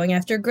going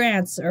after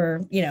grants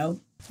or,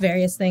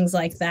 various things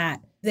like that.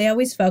 They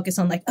always focus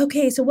on like,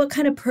 okay, so what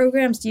kind of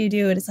programs do you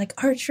do? And it's like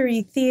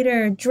archery,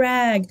 theater,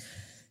 drag,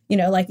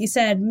 like you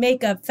said,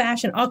 makeup,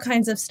 fashion, all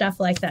kinds of stuff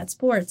like that,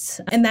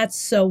 sports. And that's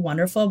so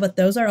wonderful. But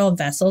those are all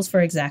vessels for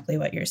exactly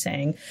what you're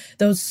saying.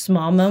 Those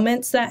small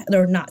moments that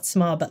are not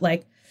small, but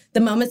like the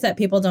moments that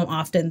people don't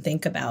often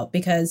think about.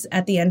 Because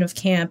at the end of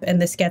camp,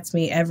 and this gets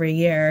me every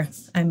year,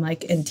 I'm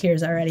like in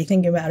tears already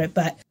thinking about it.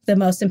 But the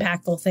most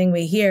impactful thing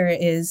we hear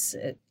is,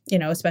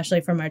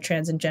 especially from our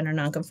trans and gender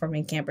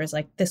nonconforming campers,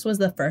 like this was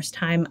the first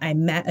time I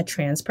met a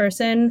trans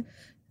person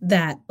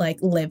that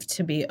like lived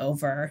to be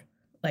over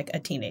like a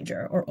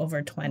teenager or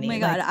over 20. Oh my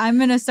God, I'm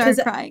going to start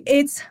crying.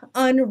 It's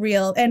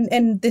unreal.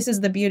 And this is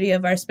the beauty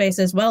of our space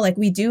as well. Like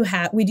we do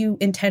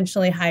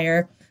intentionally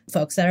hire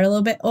folks that are a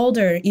little bit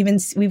older. Even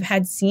we've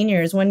had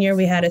seniors. One year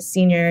we had a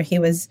senior, he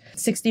was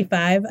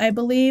 65, I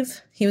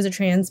believe. He was a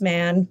trans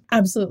man.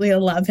 Absolutely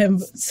love him,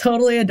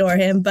 totally adore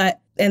him.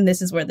 And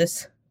this is where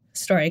this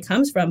story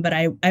comes from, but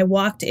I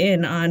walked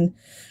in on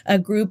a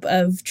group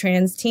of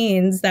trans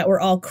teens that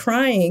were all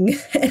crying.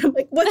 And I'm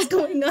like, what's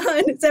going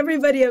on? Is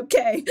everybody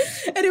okay?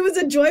 And it was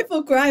a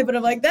joyful cry, but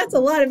I'm like, that's a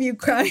lot of you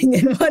crying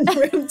in one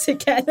room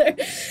together.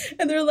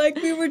 And they're like,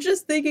 we were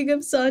just thinking of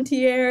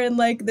Santier. And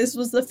like, this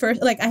was the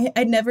first, like,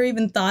 I never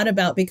even thought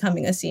about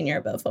becoming a senior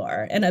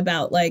before and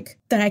about like,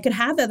 that I could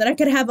have that I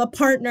could have a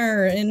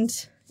partner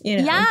and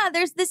Yeah,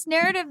 there's this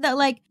narrative that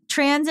like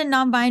trans and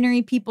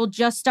non-binary people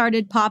just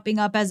started popping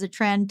up as a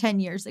trend 10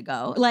 years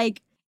ago.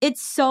 Like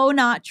it's so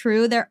not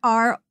true. There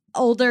are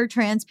older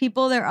trans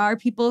people. There are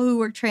people who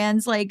were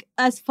trans like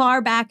as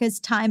far back as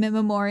time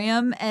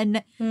immemorial.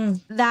 And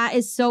that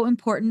is so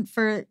important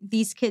for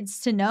these kids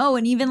to know.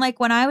 And even like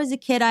when I was a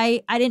kid,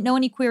 I didn't know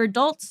any queer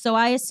adults. So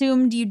I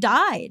assumed you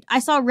died. I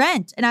saw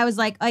Rent and I was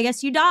like, I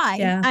guess you died.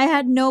 Yeah. I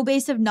had no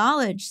base of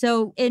knowledge.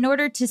 So in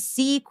order to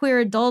see queer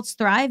adults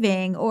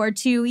thriving or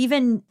to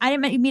even, I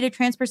didn't meet a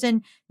trans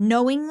person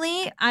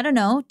knowingly, I don't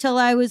know, till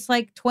I was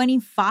like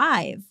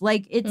 25.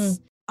 Like it's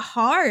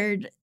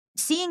hard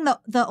seeing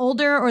the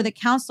older or the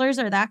counselors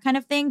or that kind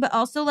of thing, but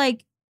also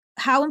like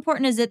how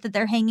important is it that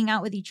they're hanging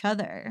out with each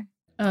other?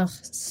 Oh,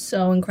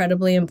 so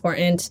incredibly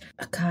important.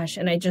 Oh, gosh,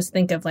 and I just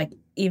think of like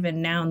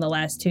even now in the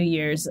last 2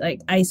 years, like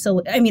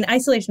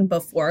isolation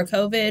before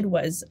COVID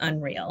was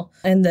unreal.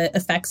 And the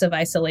effects of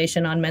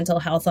isolation on mental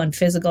health, on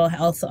physical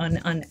health,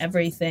 on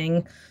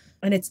everything.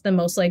 And it's the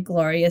most like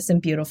glorious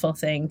and beautiful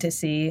thing to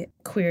see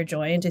queer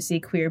joy and to see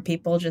queer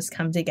people just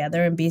come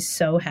together and be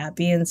so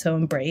happy and so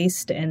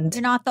embraced. And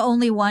You're not the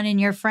only one in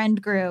your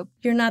friend group.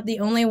 you're not the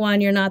only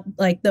one. You're not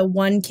like the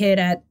one kid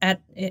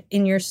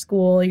in your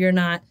school. You're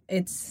not,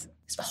 it's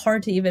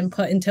hard to even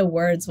put into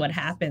words what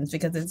happens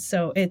because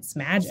it's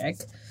magic.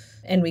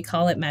 And we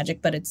call it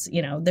magic, but it's,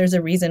 there's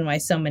a reason why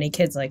so many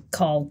kids like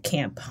call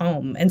camp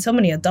home, and so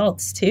many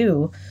adults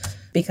too,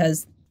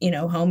 because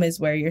home is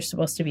where you're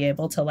supposed to be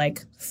able to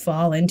like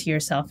fall into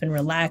yourself and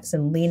relax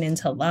and lean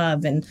into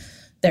love. And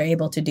they're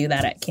able to do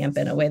that at camp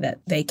in a way that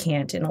they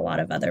can't in a lot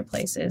of other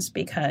places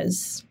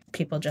because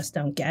people just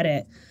don't get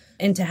it.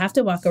 And to have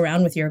to walk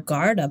around with your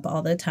guard up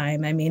all the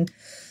time. I mean,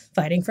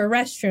 fighting for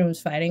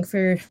restrooms, fighting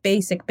for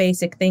basic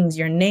things,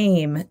 your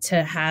name,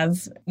 to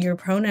have your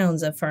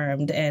pronouns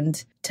affirmed,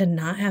 and to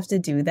not have to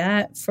do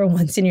that for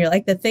once in your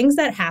life. The things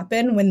that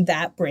happen when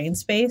that brain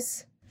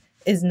space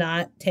is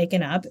not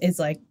taken up is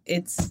like,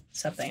 it's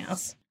something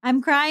else. I'm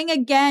crying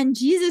again.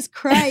 Jesus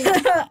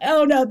Christ.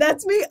 Oh no,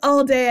 that's me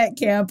all day at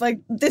camp. Like,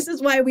 this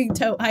is why we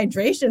tote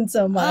hydration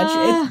so much.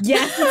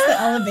 Yes, it's the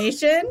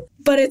elevation,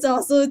 but it's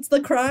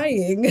the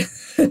crying.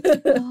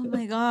 Oh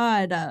my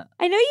God.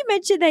 I know you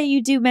mentioned that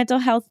you do mental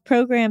health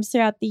programs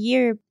throughout the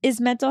year.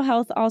 Is mental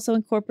health also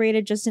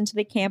incorporated just into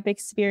the camp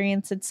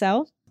experience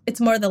itself?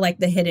 It's more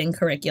the hidden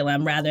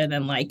curriculum rather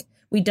than like,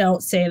 we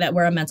don't say that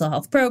we're a mental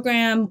health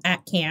program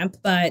at camp,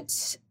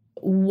 but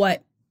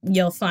what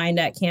you'll find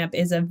at camp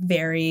is a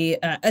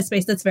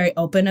space that's very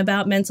open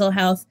about mental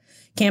health.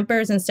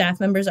 Campers and staff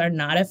members are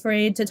not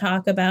afraid to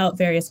talk about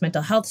various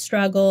mental health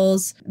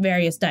struggles,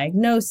 various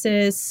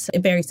diagnoses,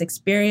 various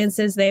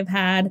experiences they've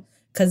had,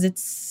 because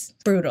it's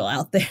brutal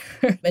out there.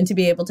 And to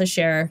be able to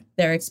share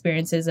their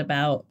experiences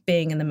about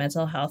being in the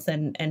mental health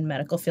and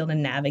medical field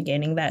and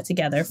navigating that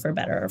together for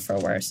better or for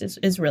worse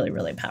is really,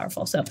 really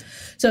powerful. So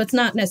it's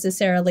not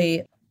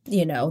necessarily,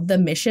 the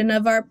mission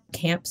of our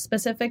camp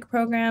specific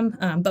program.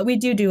 But we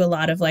do a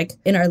lot of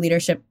in our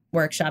leadership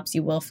workshops,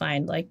 you will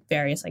find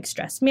various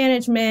stress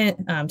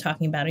management,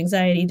 talking about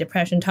anxiety,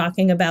 depression,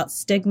 talking about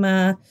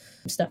stigma,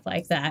 stuff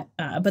like that.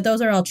 But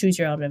those are all choose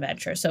your own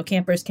adventure. So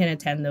campers can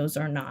attend those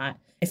or not.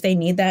 If they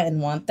need that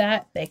and want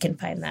that, they can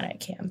find that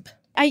at camp.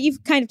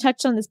 You've kind of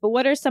touched on this, but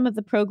what are some of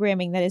the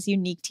programming that is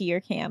unique to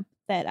your camp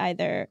that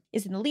either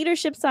is in the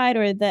leadership side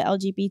or the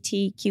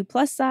LGBTQ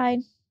plus side?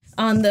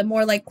 On the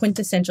more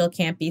quintessential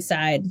campy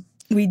side,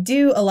 we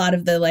do a lot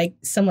of the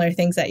similar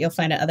things that you'll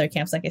find at other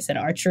camps. Like I said,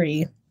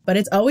 archery, but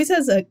it always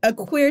has a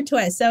queer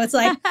twist. So it's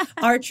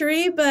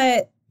archery,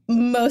 but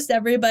most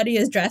everybody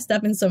is dressed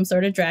up in some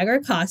sort of drag or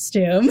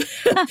costume.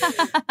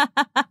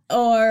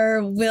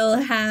 Or we'll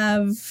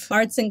have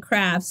arts and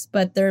crafts,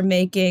 but they're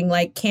making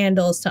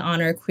candles to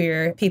honor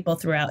queer people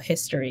throughout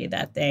history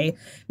that they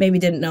maybe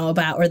didn't know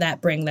about or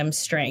that bring them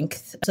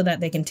strength so that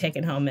they can take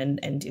it home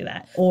and do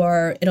that.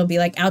 Or it'll be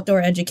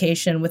outdoor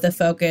education with a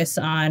focus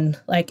on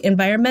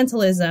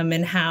environmentalism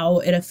and how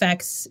it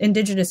affects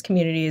indigenous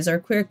communities or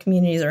queer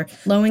communities or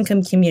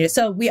low-income communities.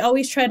 So we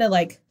always try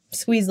to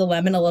squeeze the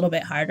lemon a little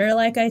bit harder.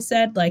 Like I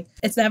said,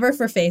 it's never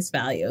for face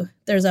value.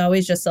 There's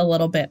always just a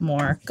little bit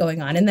more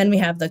going on. And then we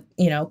have the,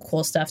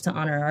 cool stuff to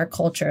honor our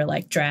culture,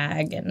 like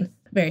drag and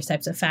various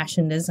types of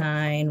fashion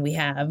design. We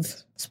have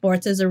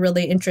sports is a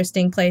really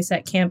interesting place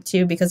at camp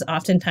too, because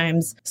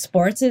oftentimes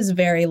sports is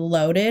very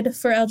loaded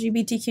for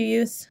LGBTQ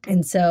youth.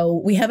 And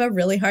so we have a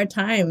really hard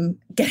time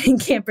getting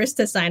campers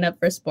to sign up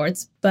for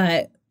sports.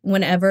 But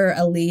whenever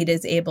a lead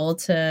is able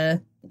to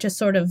just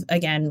sort of,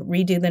 again,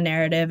 redo the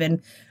narrative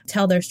and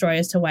tell their story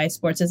as to why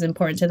sports is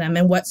important to them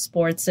and what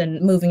sports and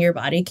moving your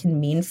body can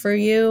mean for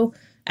you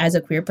as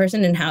a queer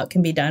person and how it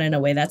can be done in a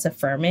way that's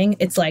affirming.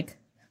 It's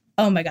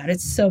oh my God,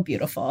 it's so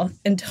beautiful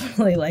and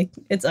totally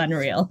it's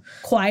unreal.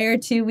 Choir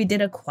too. We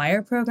did a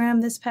choir program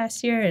this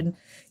past year and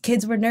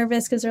kids were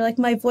nervous because they're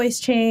my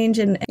voice changed.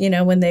 And,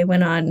 when they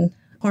went on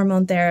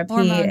hormone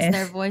therapy.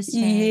 Their voice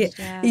changed.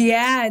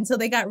 Yeah. And so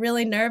they got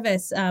really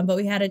nervous. But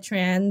we had a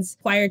trans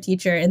choir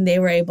teacher and they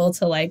were able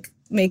to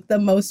make the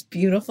most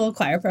beautiful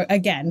choir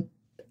again.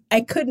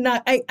 I could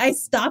not, I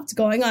stopped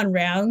going on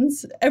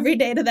rounds every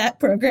day to that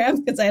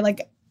program because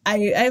I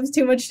have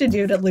too much to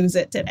do to lose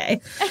it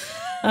today.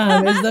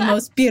 Is the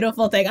most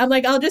beautiful thing. I'm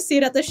like, I'll just see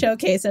it at the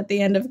showcase at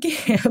the end of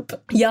camp.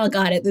 Y'all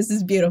got it. This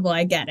is beautiful.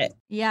 I get it.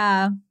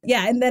 Yeah.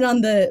 Yeah. And then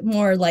on the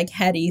more like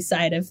heady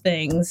side of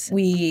things,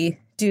 we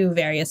do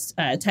various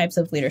types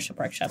of leadership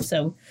workshops.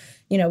 So,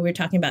 we were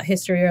talking about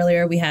history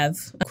earlier. We have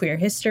queer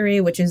history,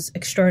 which is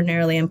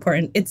extraordinarily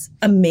important. It's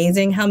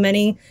amazing how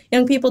many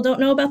young people don't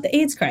know about the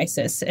AIDS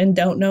crisis and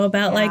don't know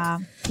about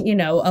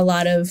a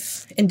lot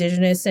of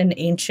indigenous and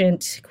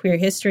ancient queer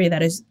history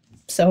that is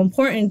so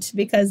important,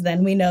 because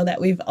then we know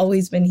that we've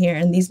always been here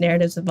and these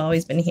narratives have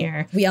always been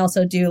here. We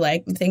also do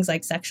like things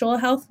like sexual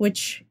health,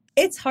 which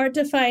it's hard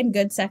to find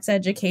good sex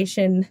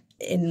education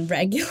in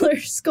regular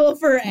school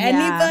for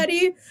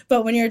anybody.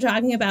 But when you're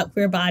talking about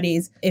queer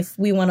bodies, if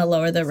we want to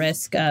lower the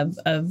risk of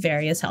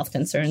various health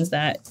concerns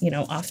that,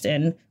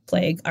 often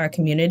plague our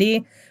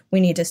community, we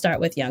need to start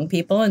with young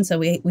people. And so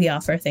we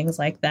offer things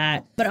like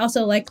that, but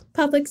also like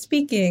public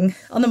speaking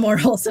on the more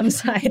wholesome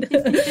side,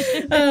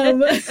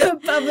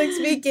 public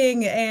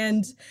speaking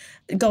and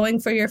going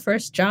for your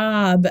first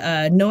job,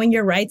 knowing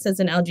your rights as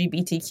an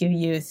LGBTQ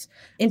youth,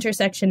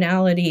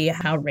 intersectionality,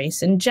 how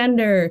race and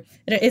gender,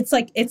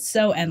 it's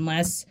so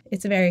endless.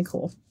 It's very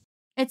cool.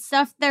 It's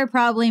stuff they're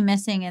probably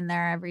missing in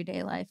their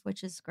everyday life,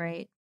 which is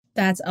great.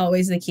 That's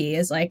always the key,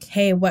 is like,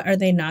 hey, what are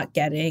they not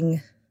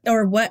getting,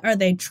 or what are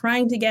they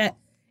trying to get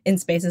in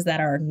spaces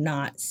that are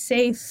not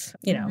safe?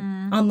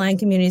 Online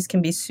communities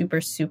can be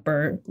super,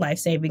 super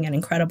life-saving and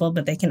incredible,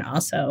 but they can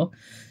also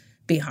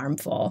be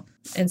harmful.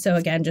 And so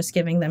again, just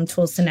giving them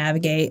tools to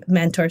navigate,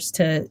 mentors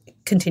to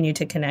continue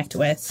to connect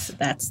with,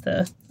 that's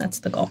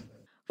the goal.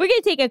 We're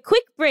going to take a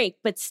quick break,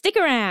 but stick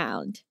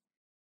around.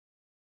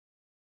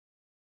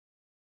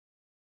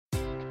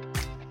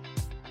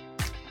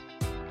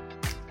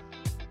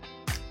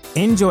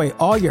 Enjoy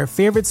all your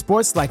favorite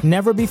sports like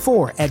never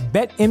before at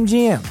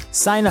BetMGM.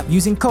 Sign up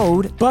using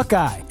code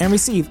Buckeye and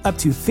receive up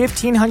to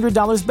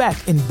 $1,500 back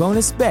in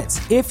bonus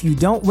bets if you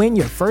don't win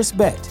your first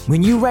bet.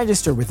 When you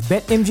register with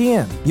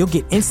BetMGM, you'll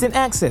get instant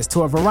access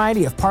to a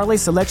variety of parlay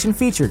selection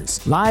features,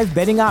 live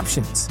betting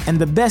options, and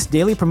the best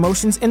daily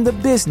promotions in the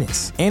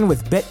business. And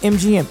with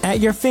BetMGM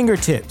at your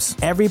fingertips,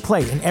 every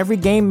play and every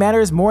game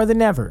matters more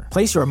than ever.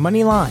 Place your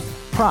money line,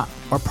 prop,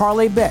 or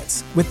parlay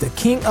bets with the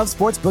king of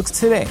sportsbooks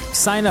today.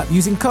 Sign up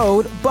using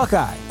code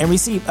Buckeye and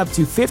receive up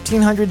to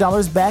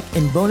 $1,500 back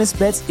in bonus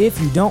bets if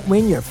you don't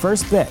win your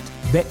first bet.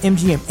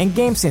 BetMGM and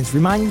GameSense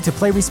remind you to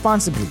play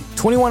responsibly.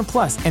 21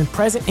 plus and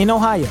present in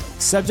Ohio,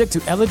 subject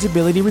to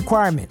eligibility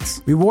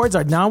requirements. Rewards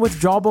are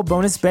non-withdrawable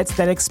bonus bets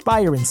that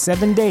expire in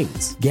 7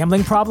 days.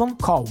 Gambling problem?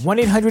 Call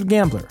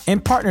 1-800-GAMBLER.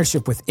 In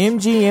partnership with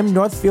MGM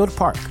Northfield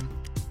Park.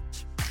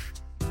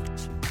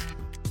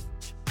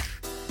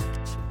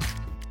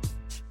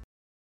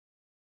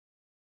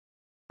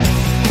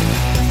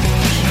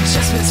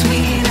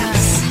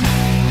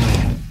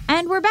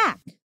 And we're back.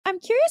 I'm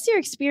curious your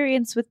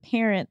experience with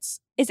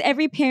parents. Is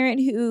every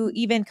parent who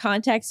even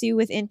contacts you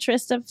with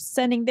interest of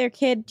sending their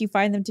kid, do you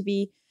find them to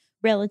be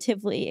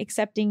relatively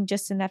accepting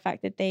just in the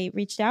fact that they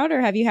reached out?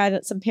 Or have you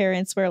had some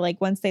parents where like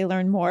once they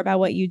learn more about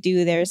what you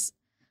do, there's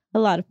a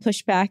lot of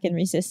pushback and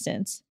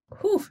resistance?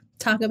 Whew,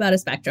 talk about a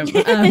spectrum.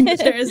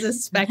 There is a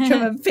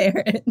spectrum of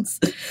parents.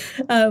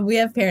 We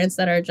have parents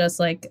that are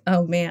just like,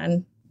 oh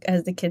man,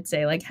 as the kids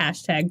say, like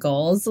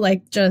 #goals,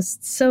 like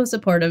just so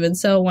supportive and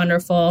so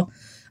wonderful.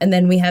 And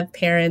then we have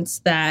parents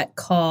that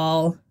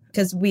call,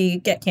 because we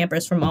get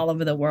campers from all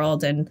over the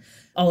world and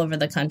all over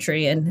the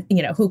country, and,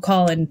 who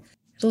call. And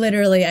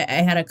literally,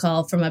 I had a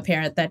call from a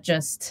parent that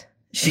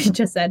she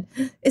just said,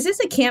 is this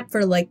a camp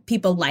for like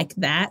people like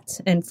that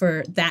and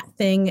for that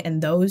thing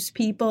and those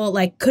people?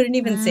 Like couldn't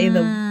even say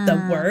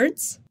the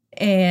words.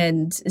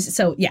 And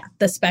so, yeah,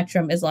 the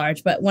spectrum is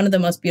large. But one of the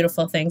most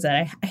beautiful things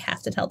that I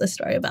have to tell this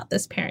story about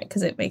this parent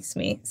because it makes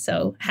me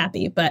so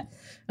happy. But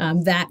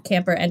that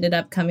camper ended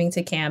up coming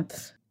to camp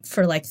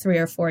for like 3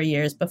 or 4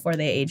 years before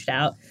they aged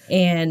out.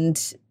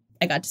 And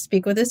I got to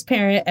speak with this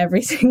parent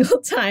every single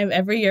time,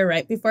 every year,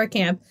 right before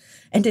camp.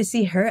 And to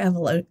see her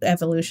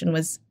evolution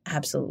was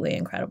absolutely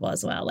incredible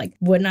as well. Like,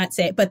 would not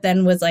say it, but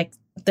then was like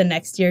the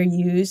next year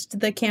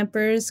used the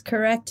camper's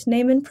correct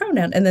name and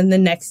pronoun. And then the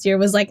next year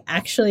was like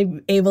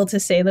actually able to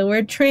say the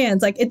word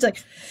trans.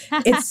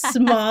 It's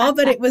small,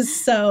 but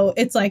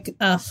it's like,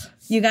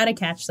 you got to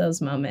catch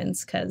those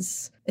moments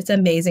because it's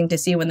amazing to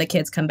see when the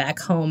kids come back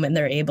home and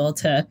they're able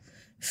to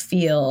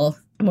feel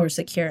more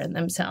secure in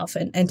themselves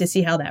and to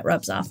see how that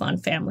rubs off on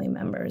family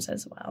members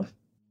as well.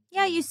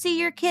 Yeah, you see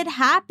your kid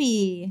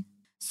happy.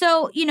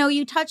 So,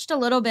 you touched a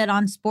little bit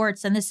on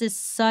sports, and this is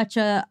such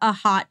a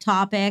hot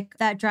topic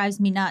that drives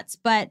me nuts.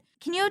 But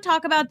can you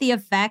talk about the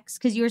effects?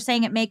 Because you were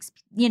saying it makes,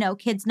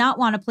 kids not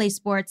want to play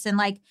sports. And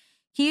can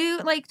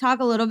you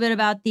talk a little bit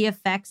about the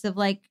effects of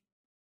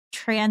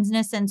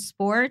transness in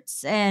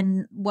sports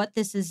and what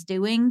this is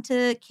doing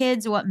to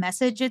kids, what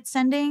message it's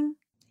sending?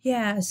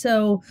 Yeah,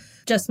 so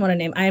just want to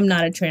name, I am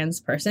not a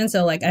trans person,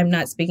 so like I'm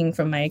not speaking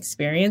from my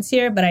experience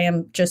here, but I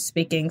am just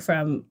speaking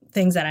from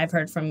things that I've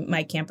heard from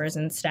my campers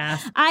and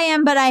staff. I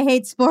am, but I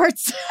hate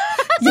sports.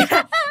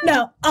 Yeah,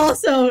 no,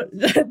 also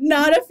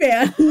not a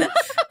fan.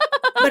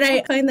 But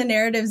I find the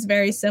narratives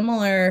very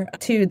similar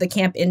to the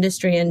camp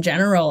industry in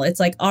general. It's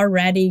like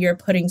already you're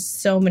putting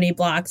so many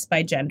blocks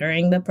by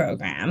gendering the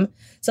program.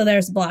 So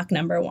there's block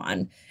number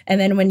one.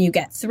 And then when you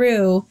get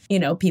through, you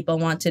know, people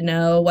want to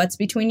know what's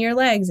between your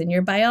legs and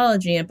your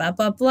biology and blah,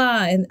 blah,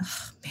 blah. And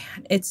oh,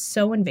 man, it's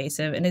so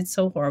invasive and it's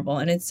so horrible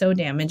and it's so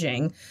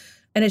damaging.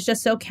 And it's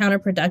just so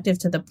counterproductive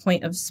to the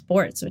point of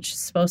sports, which is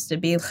supposed to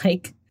be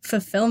like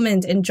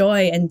fulfillment and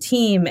joy and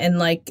team and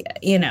like,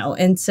 you know,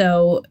 and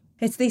so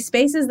it's these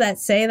spaces that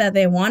say that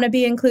they want to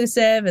be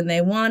inclusive and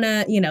they want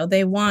to, you know,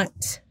 they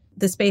want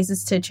the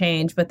spaces to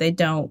change, but they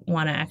don't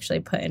want to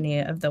actually put any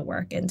of the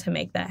work in to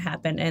make that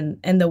happen.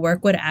 And the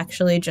work would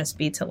actually just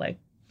be to like,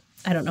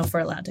 I don't know if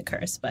we're allowed to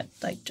curse, but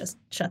like just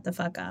shut the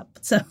fuck up.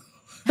 So,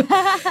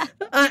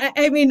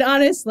 I mean,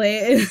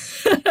 honestly.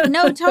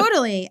 No,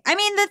 totally. I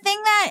mean, the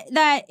thing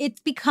that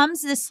it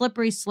becomes this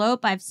slippery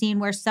slope I've seen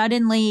where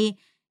suddenly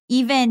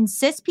even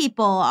cis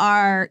people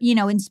are, you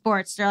know, in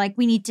sports, they're like,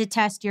 we need to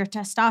test your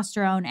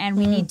testosterone and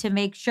we need to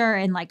make sure.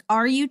 And like,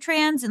 are you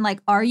trans? And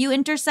like, are you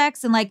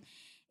intersex? And like,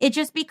 it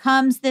just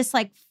becomes this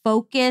like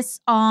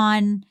focus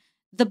on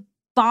the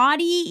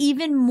body,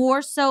 even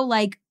more so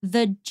like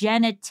the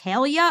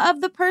genitalia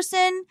of the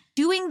person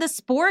doing the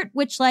sport,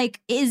 which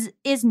like is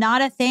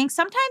not a thing.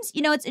 Sometimes,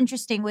 you know, it's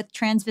interesting with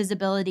trans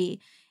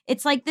visibility.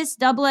 It's like this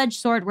double-edged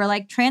sword where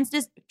like trans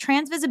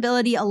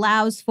visibility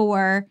allows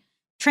for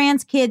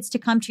trans kids to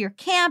come to your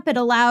camp. It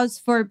allows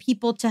for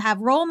people to have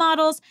role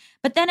models.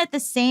 But then at the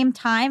same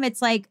time, it's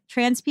like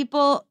trans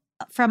people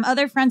from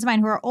other friends of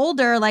mine who are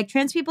older, like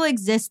trans people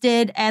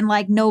existed and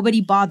like nobody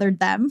bothered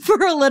them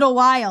for a little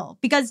while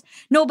because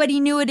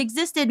nobody knew it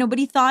existed.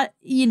 Nobody thought,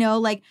 you know,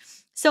 like,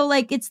 so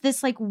like it's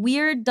this like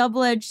weird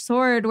double-edged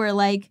sword where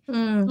like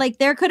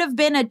there could have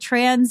been a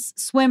trans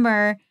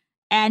swimmer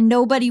and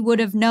nobody would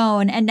have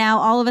known. And now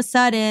all of a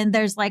sudden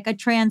there's like a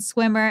trans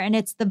swimmer and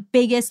it's the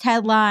biggest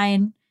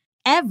headline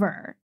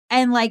ever.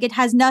 And like it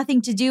has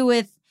nothing to do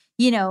with,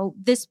 you know,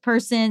 this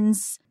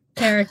person's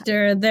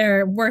character,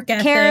 their work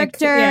ethic.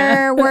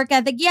 Work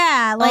ethic.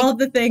 Yeah. Like all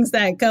the things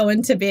that go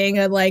into being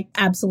a like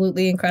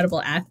absolutely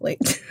incredible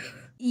athlete.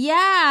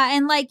 Yeah.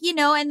 And like, you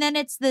know, and then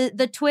it's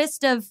the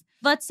twist of,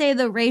 let's say,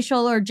 the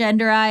racial or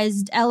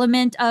genderized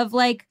element of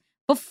like,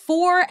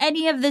 before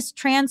any of this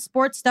trans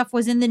sports stuff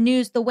was in the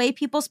news, the way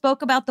people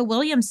spoke about the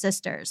Williams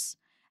sisters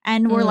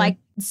and were like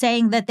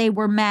saying that they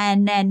were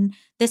men and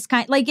this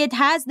kind, like it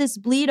has this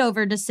bleed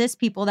over to cis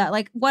people that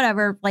like,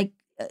 whatever, like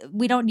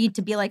we don't need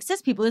to be like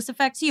cis people, this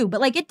affects you,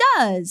 but like it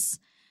does.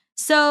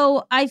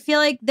 So I feel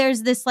like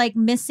there's this like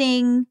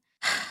missing,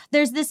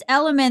 there's this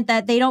element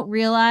that they don't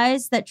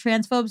realize, that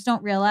transphobes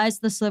don't realize,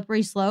 the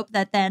slippery slope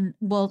that then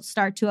will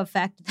start to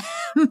affect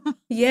them.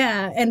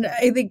 Yeah. And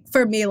I think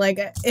for me, like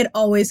it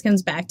always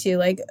comes back to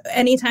like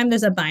anytime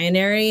there's a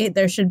binary,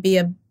 there should be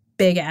a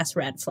big ass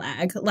red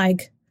flag.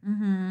 Like,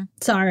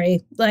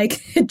 sorry,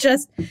 like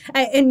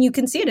and you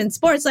can see it in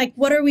sports. Like,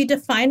 what are we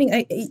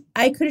defining?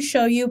 I could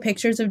show you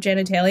pictures of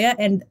genitalia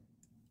and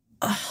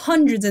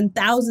hundreds and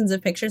thousands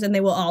of pictures, and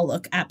they will all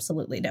look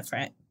absolutely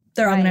different.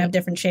 They're all going to have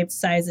different shapes,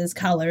 sizes,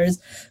 colors,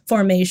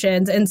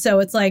 formations. And so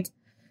it's like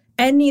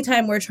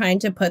anytime we're trying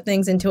to put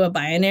things into a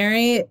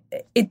binary,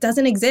 it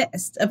doesn't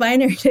exist. A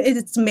binary,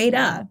 it's made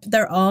up.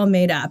 They're all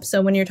made up.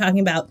 So when you're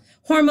talking about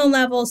hormone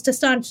levels,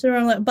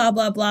 testosterone, blah,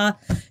 blah, blah,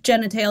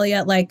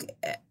 genitalia, like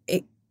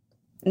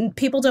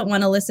people don't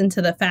want to listen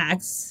to the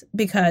facts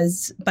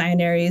because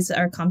binaries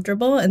are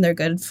comfortable and they're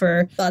good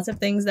for lots of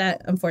things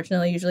that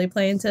unfortunately usually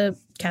play into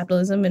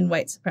capitalism and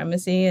white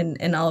supremacy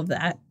and all of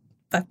that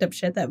fucked up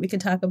shit that we could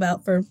talk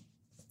about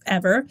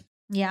forever.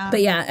 Yeah.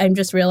 But yeah, I'm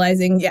just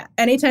realizing,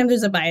 anytime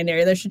there's a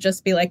binary, there should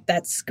just be like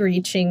that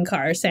screeching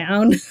car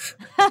sound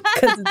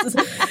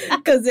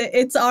because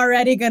it's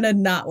already going to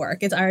not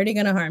work. It's already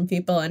going to harm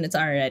people and it's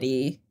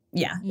already,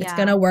 it's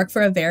going to work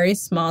for a very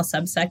small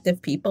subsect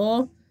of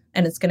people.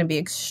 And it's going to be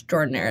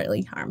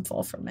extraordinarily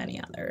harmful for many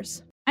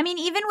others. I mean,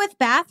 even with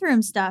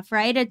bathroom stuff,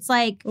 right? It's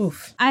like,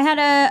 oof. I had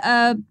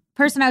a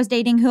person I was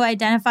dating who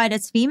identified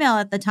as female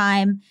at the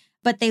time,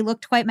 but they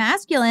looked quite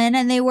masculine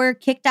and they were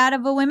kicked out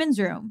of a women's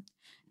room.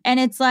 And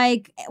it's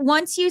like,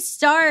 once you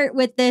start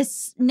with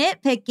this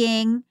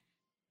nitpicking,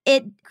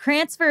 it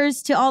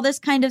transfers to all this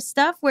kind of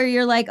stuff where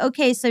you're like,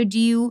 okay, so do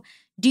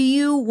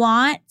you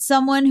want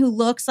someone who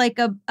looks like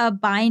a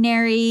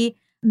binary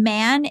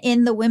man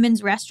in the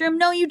women's restroom?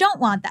 No, you don't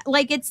want that.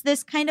 Like, it's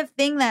this kind of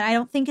thing that I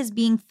don't think is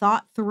being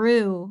thought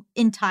through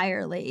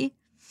entirely.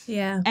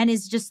 Yeah. And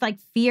is just like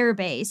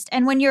fear-based.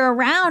 And when you're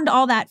around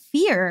all that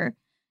fear,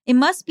 it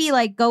must be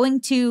like going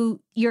to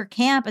your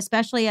camp,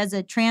 especially as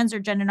a trans or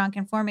gender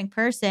nonconforming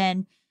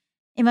person,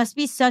 it must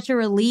be such a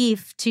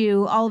relief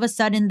to all of a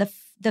sudden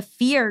the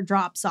fear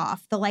drops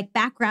off, the like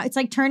background. It's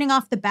like turning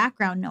off the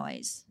background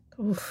noise.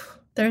 Oof.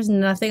 There's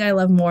nothing I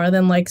love more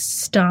than like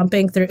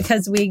stomping through,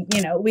 because we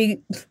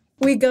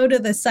go to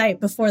the site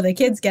before the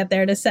kids get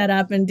there to set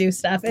up and do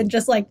stuff, and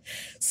just like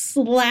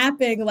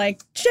slapping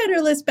like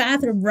genderless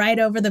bathroom right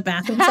over the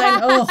bathroom sign.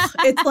 Oh,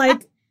 it's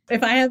like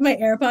if I have my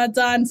AirPods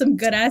on, some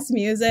good ass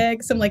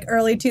music, some like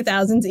early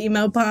 2000s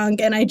emo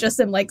punk, and I just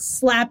am like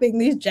slapping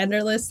these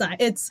genderless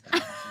signs.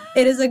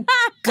 It is a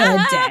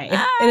good day.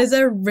 It is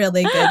a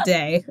really good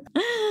day.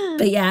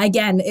 But yeah,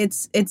 again,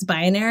 it's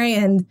binary,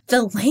 and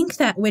the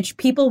length at which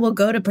people will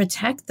go to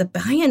protect the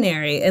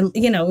binary. And,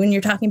 you know, when you're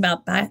talking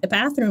about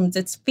bathrooms,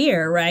 it's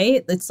fear,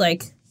 right? It's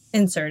like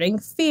inserting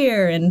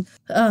fear, and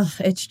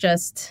it's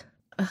just...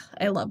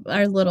 I love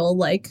our little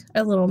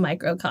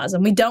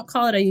microcosm. We don't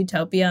call it a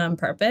utopia on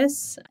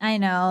purpose. I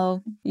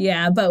know.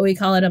 Yeah, but we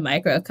call it a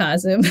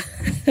microcosm.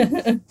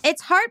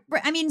 It's hard.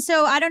 I mean,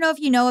 so I don't know if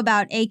you know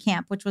about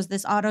A-Camp, which was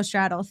this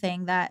autostraddle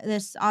thing that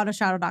this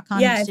autostraddle.com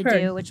used to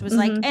do, which was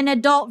like an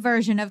adult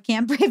version of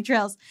Camp Brave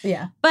Trails.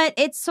 Yeah. But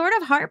it's sort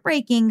of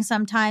heartbreaking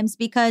sometimes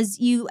because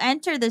you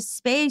enter this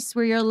space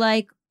where you're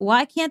like,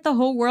 why can't the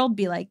whole world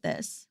be like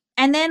this?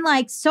 And then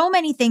like so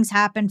many things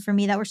happened for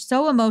me that were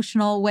so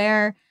emotional,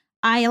 where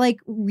I like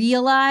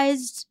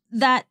realized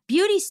that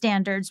beauty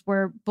standards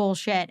were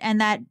bullshit, and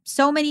that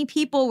so many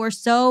people were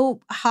so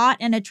hot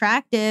and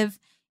attractive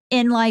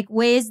in like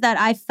ways that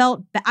I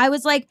felt, I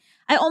was like,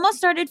 I almost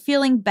started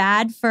feeling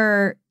bad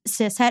for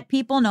cishet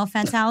people. No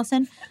offense,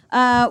 Allison,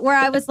 where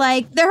I was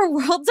like, their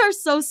worlds are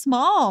so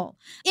small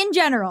in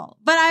general.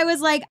 But I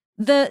was like,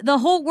 the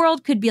whole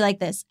world could be like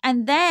this.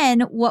 And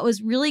then what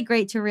was really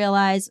great to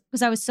realize,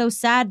 because I was so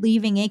sad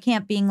leaving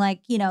A-Camp being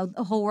like, you know,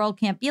 the whole world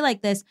can't be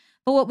like this.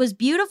 But what was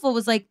beautiful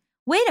was like,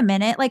 wait a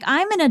minute, like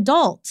I'm an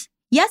adult.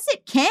 Yes,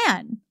 it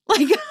can.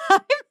 Like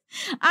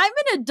I'm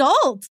an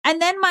adult.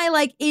 And then my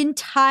like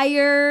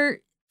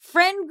entire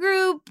friend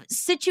group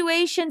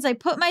situations I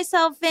put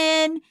myself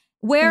in,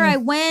 where I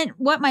went,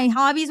 what my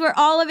hobbies were,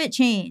 all of it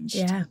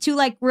changed to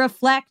like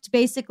reflect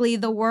basically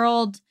the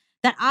world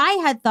that I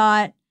had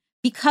thought,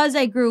 because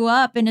I grew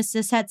up in a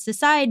cishet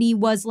society,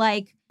 was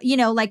like, you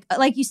know, like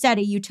you said,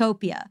 a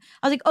utopia.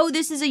 I was like, oh,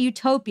 this is a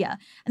utopia.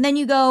 And then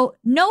you go,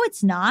 no,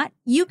 it's not.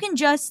 You can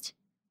just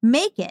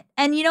make it.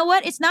 And you know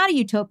what? It's not a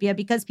utopia,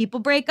 because people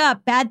break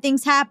up, bad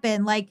things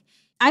happen. Like,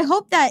 I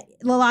hope that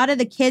a lot of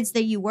the kids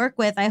that you work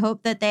with, I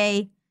hope that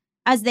they,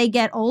 as they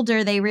get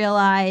older, they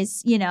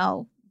realize, you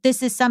know,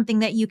 this is something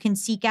that you can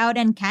seek out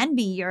and can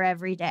be your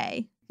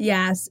everyday.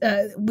 Yes.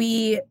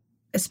 We,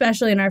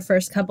 especially in our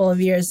first couple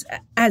of years,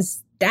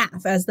 as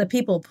staff, as the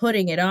people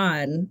putting it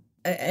on,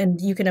 and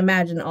you can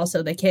imagine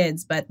also the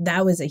kids, but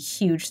that was a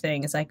huge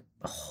thing. It's like,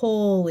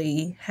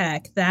 holy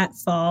heck, that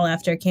fall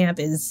after camp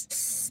is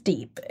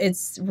steep.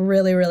 It's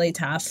really, really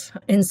tough.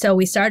 And so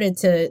we started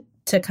to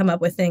come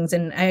up with things.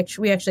 And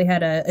we actually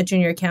had a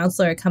junior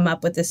counselor come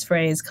up with this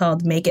phrase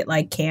called "make it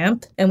like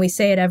camp." And we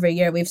say it every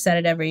year. We've said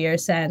it every year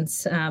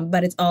since.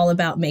 But it's all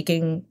about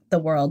making the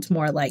world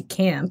more like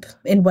camp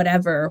in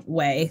whatever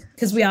way.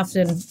 Because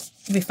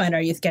we find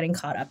our youth getting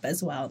caught up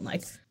as well and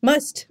like,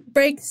 must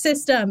break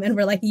system. And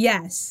we're like,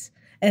 yes.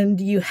 And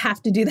you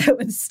have to do that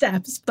with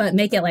steps, but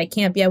make it like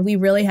camp. Yeah, we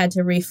really had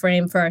to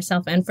reframe for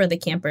ourselves and for the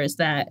campers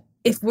that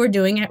if we're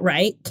doing it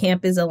right,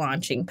 camp is a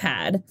launching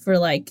pad for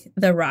like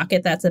the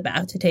rocket that's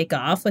about to take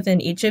off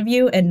within each of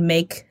you, and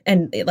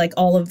like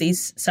all of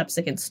these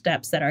subsequent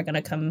steps that are going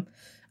to come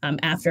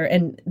after.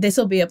 And this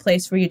will be a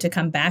place for you to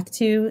come back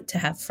to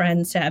have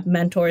friends, to have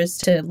mentors,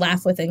 to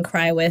laugh with and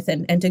cry with,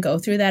 and to go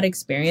through that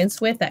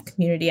experience with. That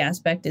community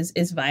aspect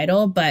is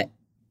vital, but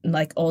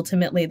like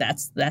ultimately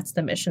that's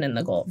the mission and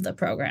the goal of the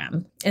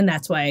program. And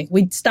that's why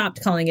we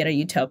stopped calling it a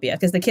utopia,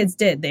 because the kids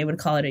they would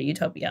call it a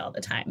utopia all the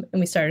time, and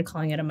we started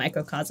calling it a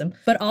microcosm.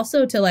 But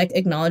also to like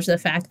acknowledge the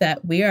fact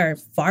that we are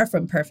far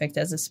from perfect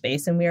as a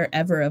space, and we are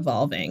ever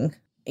evolving.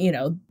 You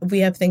know, we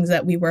have things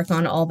that we work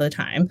on all the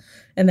time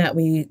and that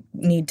we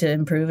need to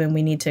improve and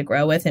we need to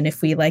grow with. And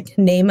if we like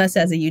name us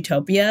as a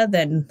utopia,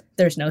 then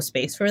there's no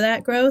space for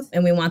that growth.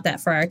 And we want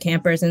that for our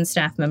campers and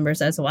staff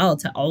members as well,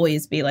 to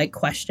always be like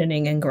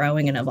questioning and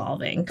growing and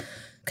evolving,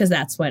 because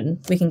that's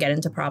when we can get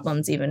into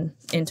problems even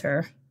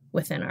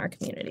within our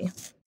community.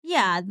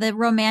 Yeah, the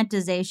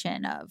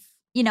romanticization of,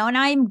 you know, and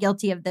I'm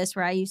guilty of this,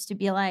 where I used to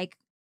be like,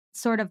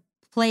 sort of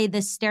play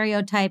this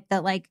stereotype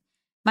that like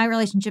my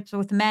relationships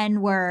with men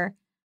were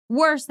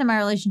worse than my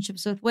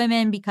relationships with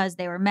women because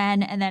they were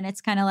men. And then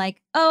it's kind of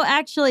like, oh,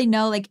 actually,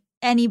 no, like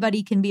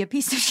anybody can be a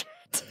piece of shit.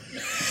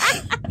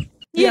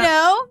 You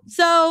know?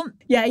 So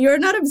yeah, you're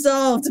not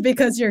absolved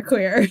because you're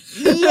queer.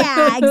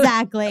 Yeah,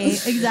 exactly.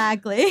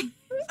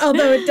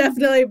 Although it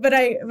definitely, but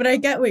I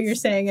get what you're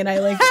saying, and I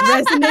like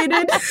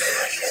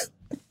resonated.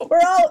 We're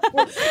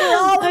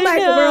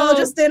all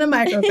just in a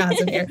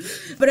microcosm here.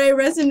 But I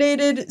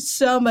resonated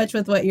so much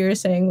with what you were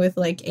saying with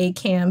like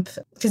A-Camp,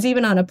 because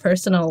even on a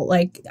personal,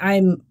 like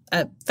I'm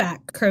a fat,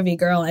 curvy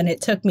girl, and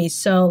it took me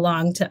so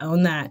long to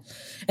own that.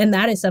 And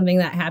that is something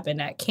that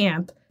happened at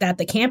camp that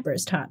the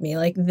campers taught me.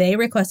 Like they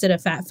requested a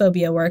fat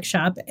phobia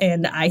workshop,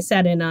 and I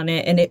sat in on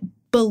it, and it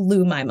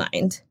blew my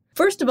mind.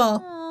 First of all,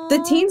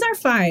 the teens are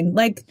fine.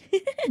 Like,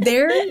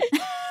 they're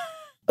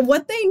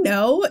what they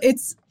know,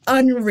 it's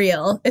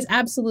unreal. It's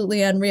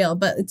absolutely unreal.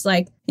 But it's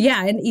like,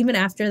 yeah. And even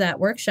after that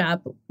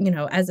workshop,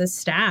 as a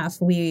staff,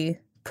 we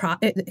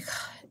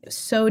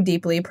so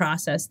deeply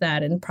processed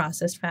that and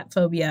processed fat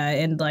phobia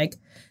and like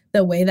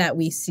the way that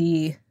we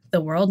see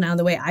the world now,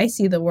 the way I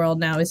see the world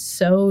now is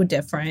so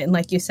different. And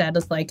like you said,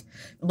 it's like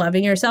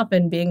loving yourself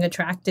and being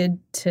attracted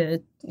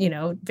to,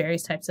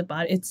 various types of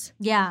body. It's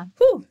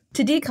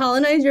to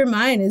decolonize your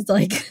mind is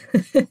like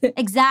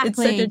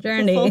exactly. It's such a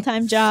journey.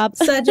 Full-time job.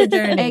 Such a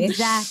journey.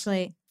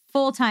 Exactly.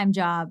 Full-time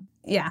job.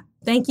 Yeah.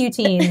 Thank you,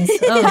 teens.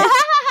 Oh.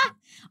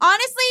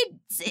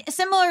 Honestly,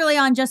 similarly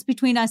on Just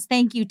Between Us,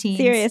 thank you, teens.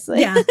 Seriously.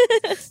 Yeah.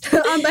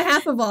 On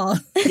behalf of all.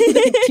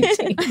 Thank you,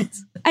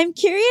 teens. I'm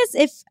curious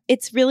if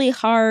it's really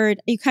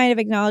hard, you kind of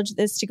acknowledge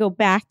this, to go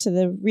back to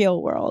the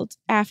real world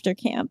after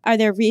camp. Are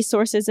there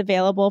resources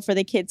available for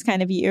the kids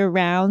kind of year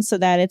round so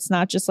that it's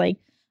not just like,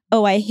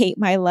 oh, I hate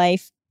my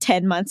life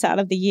 10 months out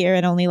of the year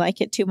and only like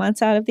it 2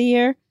 months out of the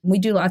year? We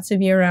do lots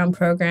of year-round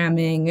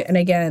programming. And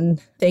again,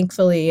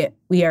 thankfully,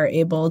 we are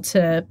able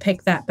to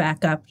pick that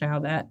back up now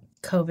that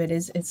COVID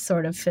it's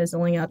sort of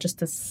fizzling out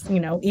just as,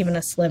 even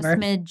a sliver. A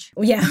smidge.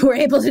 Yeah, we're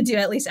able to do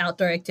at least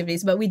outdoor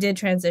activities, but we did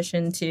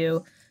transition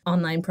to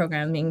online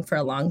programming for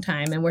a long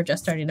time, and we're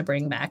just starting to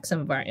bring back some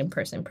of our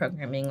in-person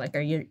programming, like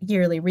our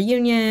yearly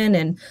reunion.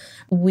 And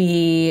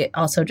we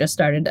also just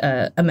started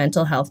a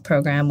mental health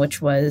program,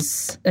 which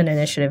was an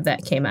initiative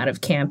that came out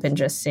of camp, and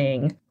just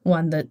seeing,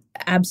 the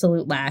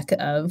absolute lack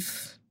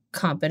of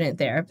competent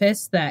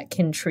therapists that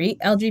can treat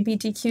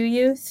LGBTQ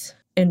youth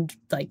and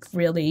like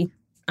really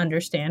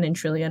understand and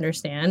truly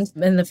understand,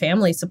 and the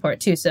family support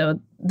too.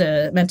 So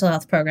the mental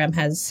health program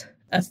has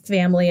a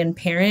family and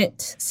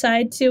parent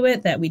side to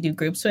it that we do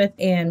groups with,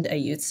 and a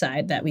youth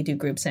side that we do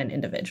groups and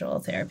individual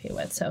therapy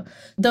with. So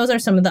those are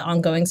some of the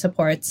ongoing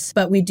supports,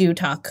 but we do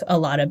talk a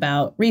lot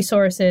about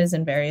resources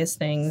and various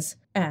things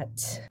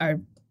at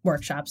our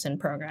workshops and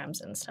programs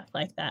and stuff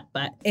like that.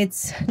 But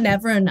it's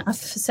never enough,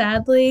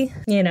 sadly.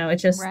 It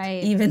just,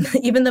 right.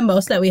 even the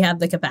most that we have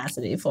the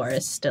capacity for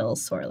is still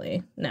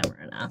sorely never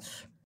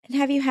enough. And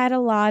have you had a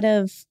lot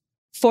of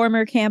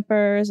former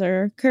campers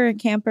or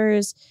current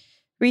campers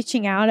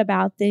reaching out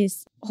about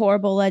these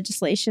horrible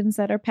legislations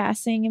that are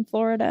passing in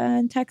Florida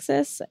and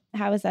Texas?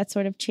 How has that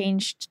sort of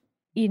changed,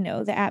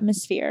 the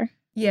atmosphere?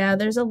 Yeah,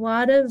 there's a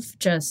lot of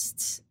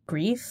just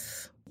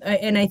grief.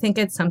 And I think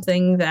it's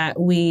something that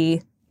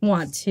we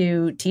want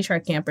to teach our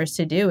campers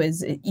to do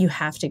is you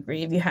have to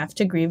grieve. You have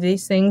to grieve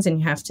these things and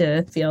you have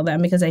to feel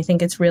them, because I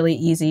think it's really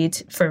easy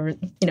for,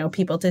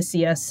 people to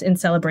see us in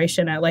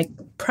celebration at like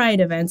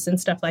pride events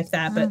and stuff like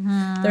that. But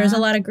there's a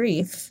lot of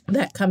grief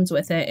that comes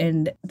with it,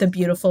 and the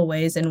beautiful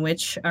ways in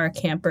which our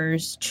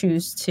campers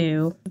choose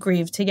to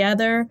grieve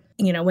together.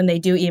 When they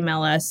do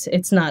email us,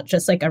 it's not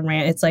just like a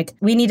rant. It's like,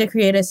 we need to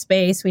create a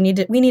space. We need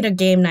a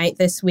game night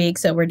this week.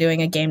 So we're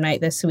doing a game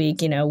night this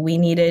week.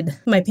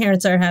 My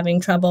parents are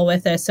having trouble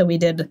with this. So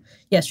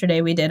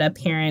yesterday we did a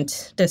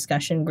parent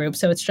discussion group.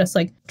 So it's just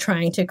like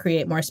trying to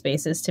create more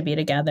spaces to be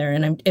together.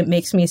 And it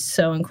makes me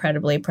so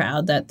incredibly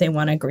proud that they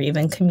want to grieve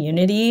in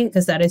community,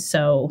 because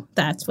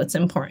that's what's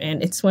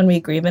important. It's when we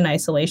grieve in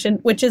isolation,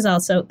 which is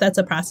also, that's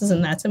a process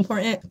and that's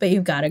important, but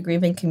you've got to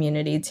grieve in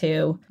community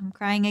too. I'm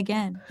crying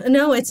again.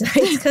 No, it's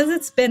because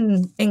it's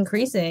been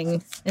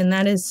increasing, and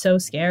that is so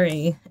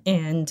scary.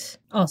 And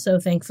also,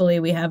 thankfully,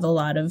 we have a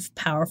lot of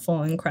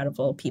powerful,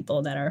 incredible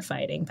people that are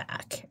fighting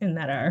back and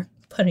that are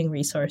putting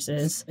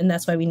resources. And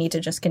that's why we need to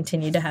just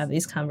continue to have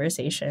these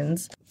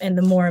conversations. And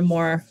the more and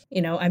more,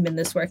 I'm in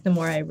this work, the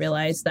more I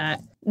realize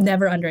that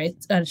never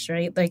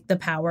underestimate like the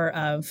power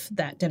of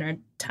that dinner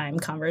time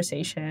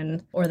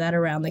conversation or that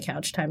around the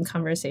couch time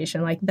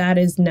conversation. Like that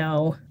is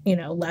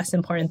less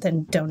important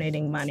than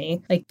donating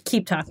money. Like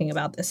keep talking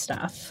about this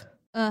stuff.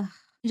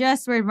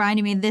 Just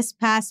reminding me this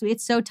past week,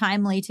 it's so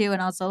timely too.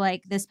 And also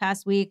like this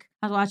past week,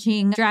 I was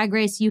watching Drag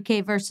Race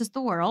UK versus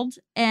the world,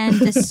 and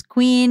this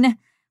queen,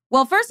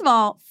 well, first of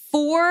all,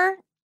 4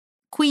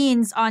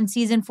 queens on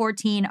season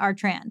 14 are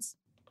trans.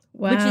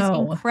 Wow. Which is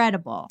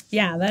incredible.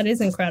 Yeah, that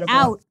is incredible.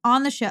 Out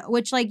on the show,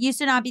 which like used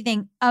to not be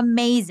thing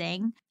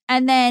amazing.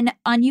 And then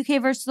on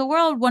UK versus the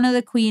world, one of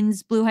the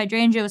queens, Blue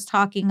Hydrangea, was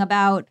talking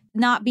about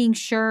not being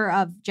sure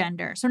of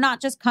gender. So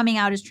not just coming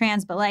out as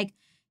trans, but like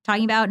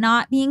talking about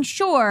not being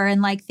sure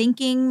and like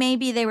thinking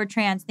maybe they were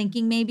trans,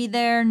 thinking maybe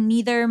they're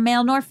neither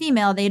male nor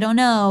female. They don't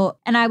know.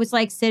 And I was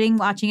like sitting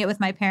watching it with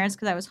my parents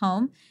because I was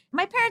home.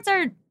 My parents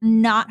are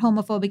not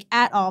homophobic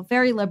at all.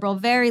 Very liberal,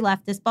 very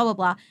leftist, blah, blah,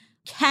 blah.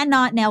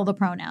 Cannot nail the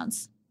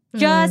pronouns.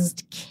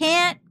 Just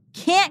can't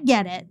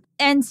get it.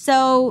 And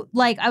so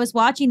like I was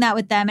watching that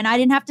with them and I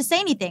didn't have to say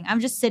anything.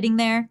 I'm just sitting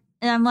there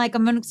and I'm like,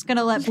 I'm just going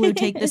to let Blue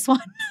take this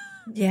one.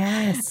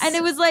 Yes. And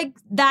it was like,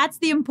 that's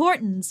the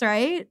importance,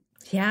 right?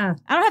 Yeah.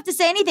 I don't have to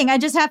say anything. I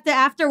just have to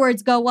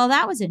afterwards go, well,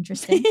 that was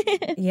interesting.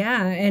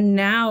 Yeah. And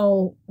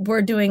now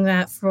we're doing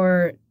that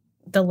for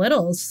the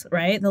littles,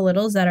 right? The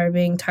littles that are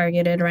being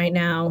targeted right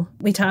now.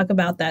 We talk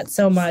about that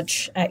so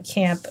much at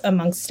camp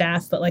amongst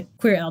staff, but like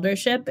queer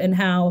eldership and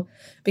how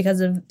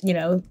because of,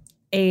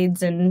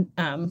 AIDS and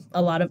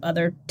a lot of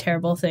other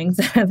terrible things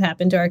that have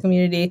happened to our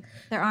community.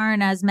 There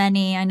aren't as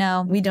many, I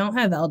know. We don't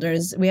have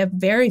elders. We have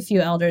very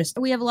few elders.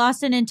 We have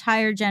lost an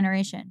entire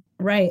generation.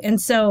 Right. And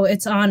so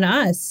it's on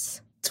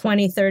us,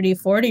 20, 30,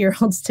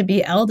 40-year-olds to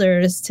be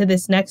elders to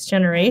this next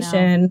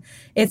generation.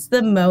 It's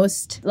the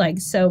most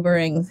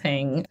sobering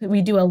thing.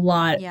 We do a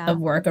lot of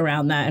work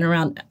around that and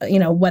around,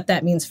 what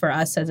that means for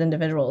us as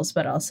individuals,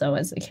 but also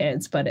as the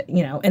kids. But,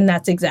 and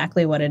that's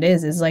exactly what it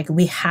is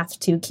we have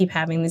to keep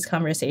having these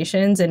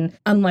conversations. And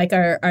unlike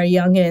our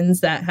youngins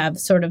that have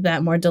sort of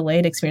that more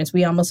delayed experience,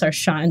 we almost are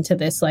shot into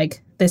this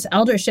this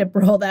eldership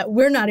role that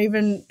we're not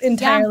even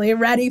entirely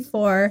ready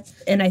for.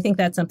 And I think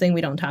that's something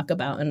we don't talk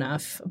about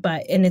enough.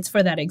 And it's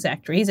for that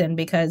exact reason,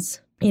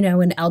 because,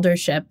 in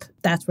eldership,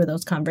 that's where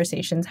those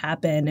conversations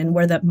happen and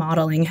where that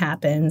modeling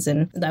happens.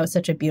 And that was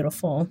such a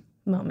beautiful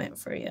moment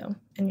for you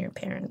and your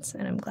parents.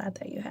 And I'm glad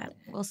that you had it.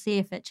 We'll see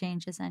if it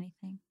changes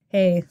anything.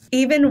 Hey,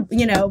 even,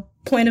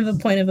 point of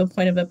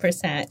a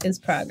percent is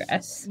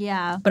progress.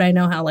 Yeah. But I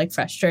know how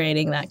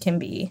frustrating that can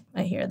be.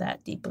 I hear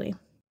that deeply.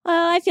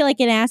 Well, I feel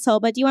like an asshole,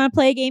 but do you want to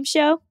play a game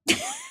show?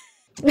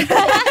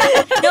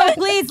 No,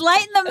 please,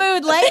 lighten the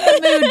mood,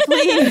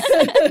 please.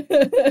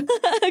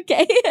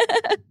 Okay.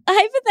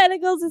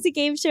 Hypotheticals is a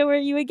game show where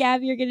you and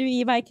Gabby are going to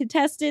be my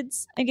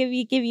contestants. I'm going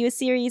to give you a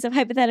series of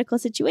hypothetical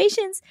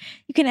situations.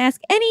 You can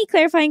ask any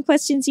clarifying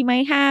questions you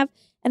might have,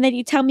 and then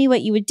you tell me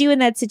what you would do in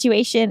that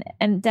situation,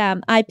 and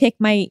I pick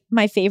my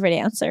favorite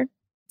answer.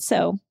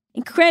 So,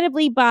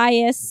 incredibly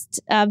biased,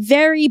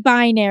 very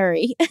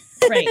binary.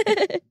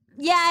 Right.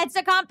 Yeah, it's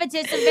a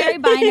competition, very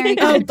binary.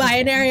 Oh,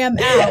 binary, I'm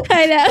out.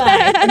 I know.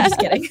 Bye. I'm just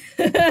kidding.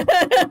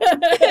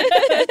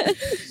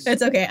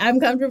 It's okay. I'm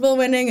comfortable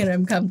winning and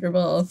I'm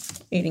comfortable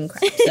eating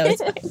crap, so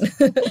it's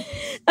fine.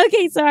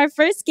 Okay, so our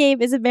first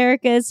game is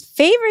America's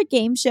favorite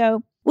game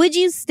show. Would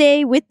you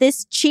stay with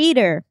this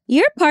cheater?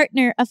 Your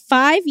partner of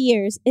 5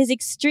 years is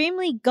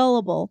extremely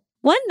gullible.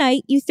 One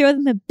night, you throw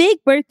them a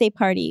big birthday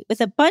party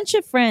with a bunch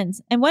of friends,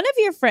 and one of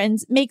your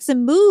friends makes a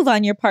move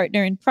on your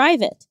partner in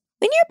private.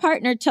 When your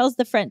partner tells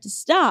the friend to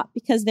stop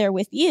because they're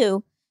with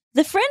you,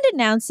 the friend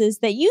announces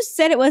that you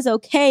said it was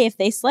okay if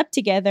they slept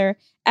together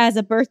as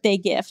a birthday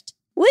gift.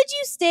 Would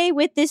you stay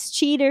with this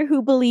cheater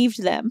who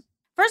believed them?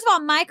 First of all,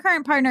 my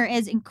current partner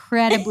is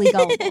incredibly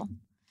gullible.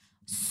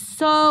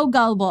 So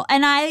gullible.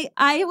 And I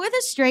with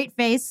a straight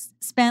face,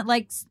 spent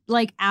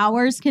like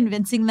hours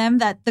convincing them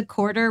that the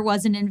quarter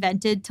wasn't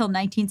invented till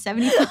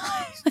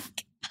 1975.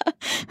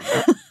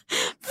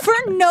 For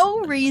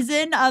no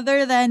reason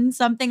other than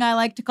something I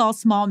like to call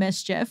small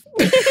mischief.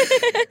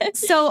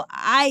 So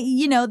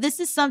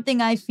this is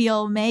something I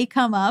feel may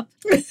come up.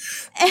 And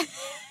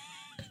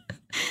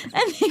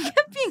they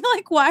kept being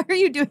like, why are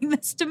you doing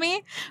this to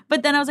me?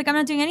 But then I was like, I'm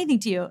not doing anything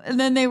to you. And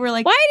then they were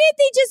like, why didn't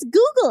they just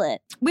Google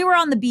it? We were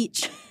on the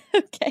beach.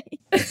 Okay.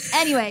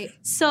 Anyway,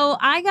 so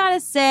I'm going to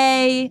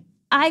say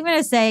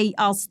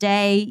I'll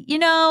stay.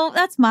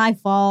 That's my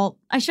fault.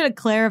 I should have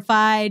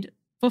clarified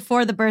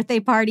before the birthday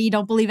party.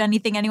 Don't believe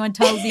anything anyone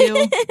tells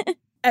you.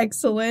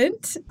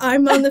 Excellent.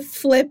 I'm on the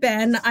flip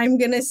end. I'm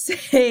going to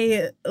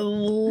say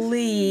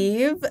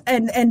leave.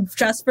 And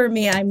just for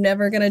me, I'm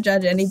never going to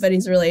judge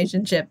anybody's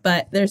relationship,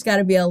 but there's got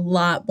to be a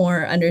lot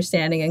more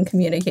understanding and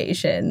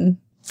communication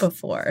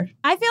before.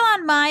 I feel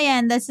on my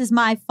end, this is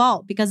my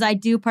fault because I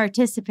do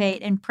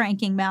participate in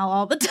pranking Mal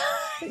all the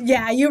time.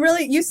 Yeah,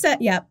 you said,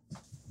 yep.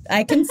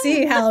 I can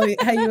see how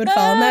you would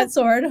fall on that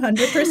sword,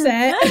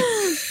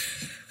 100%.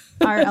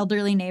 Our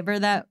elderly neighbor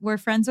that we're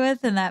friends with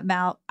and that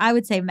I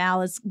would say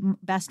Mal is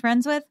best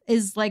friends with,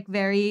 is a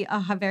very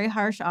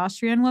harsh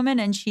Austrian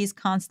woman. And she's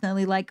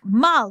constantly like,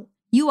 Mal,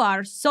 you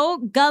are so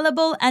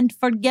gullible and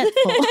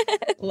forgetful.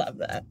 Love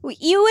that.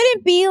 You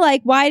wouldn't be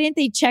like, why didn't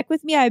they check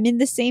with me? I'm in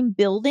the same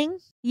building.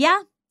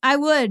 Yeah, I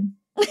would.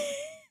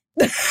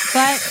 But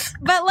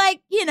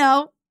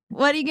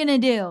what are you going to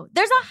do?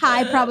 There's a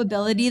high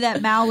probability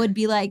that Mal would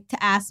be like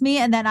to ask me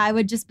and then I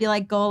would just be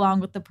like, go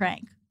along with the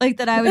prank. Like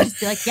that I would just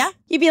be like, yeah.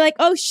 You'd be like,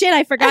 oh shit,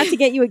 I forgot to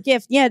get you a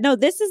gift. Yeah, no,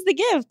 this is the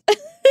gift.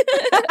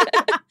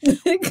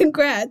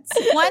 Congrats.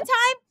 One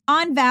time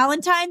on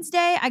Valentine's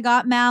Day, I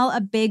got Mal a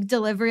big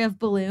delivery of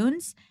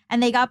balloons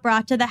and they got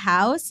brought to the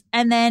house.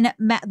 And then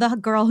the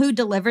girl who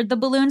delivered the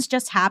balloons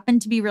just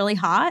happened to be really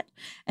hot.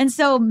 And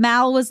so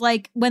Mal was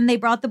like, when they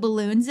brought the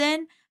balloons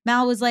in,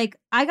 Mal was like,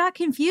 I got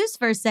confused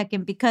for a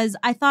second because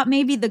I thought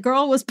maybe the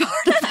girl was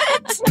part of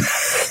it.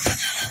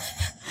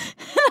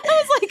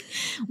 I was like,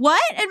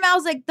 what? And Mal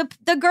was like,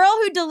 the girl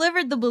who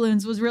delivered the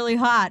balloons was really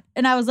hot.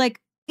 And I was like,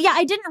 yeah,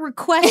 I didn't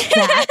request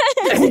that.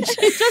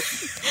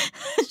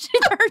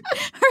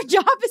 Her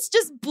job is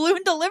just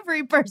balloon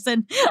delivery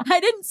person. I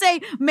didn't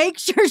say, make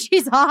sure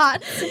she's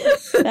hot.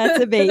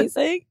 That's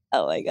amazing.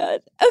 Oh my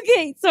God.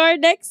 Okay, so our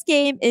next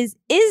game is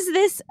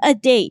this a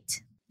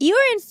date? You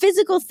are in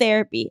physical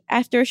therapy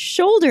after a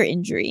shoulder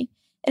injury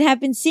and have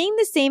been seeing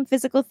the same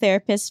physical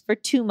therapist for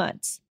 2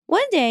 months.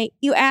 One day,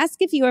 you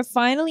ask if you are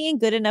finally in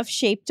good enough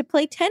shape to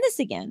play tennis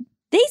again.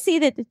 They say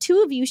that the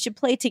two of you should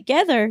play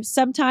together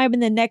sometime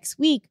in the next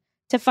week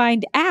to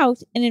find out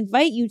and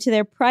invite you to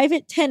their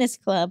private tennis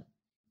club.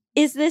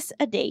 Is this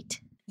a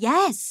date?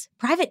 Yes.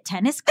 Private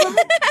tennis club?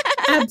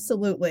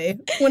 Absolutely.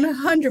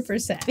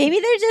 100%. Maybe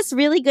they're just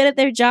really good at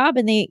their job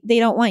and they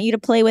don't want you to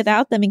play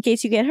without them in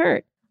case you get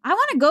hurt. I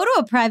want to go to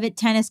a private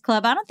tennis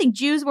club. I don't think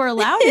Jews were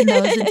allowed in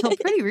those until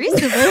pretty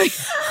recently.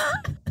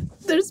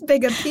 There's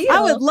big appeal. I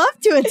would love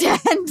to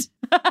attend.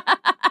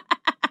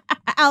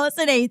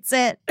 Allison hates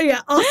it.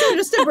 Yeah. Also,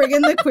 just to bring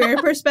in the queer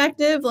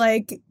perspective,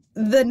 like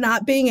the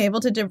not being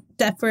able to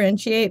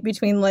differentiate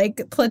between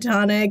like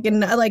platonic and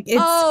like it's.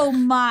 Oh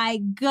my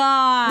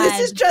God. This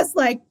is just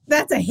like,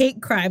 that's a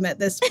hate crime at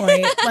this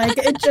point. Like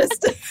it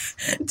just,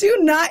 do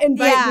not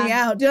invite me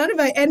out. Do not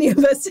invite any of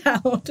us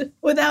out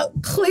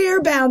without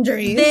clear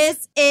boundaries.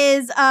 This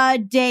is a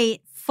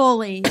date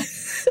fully.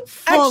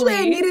 Actually,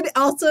 I need it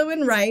also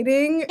in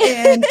writing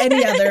and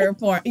any other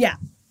form. Yeah.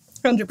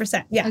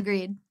 100%. Yeah.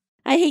 Agreed.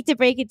 I hate to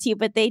break it to you,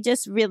 but they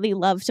just really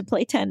love to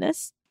play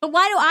tennis. But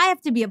why do I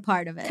have to be a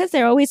part of it? Because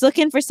they're always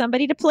looking for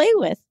somebody to play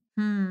with.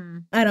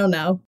 I don't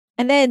know.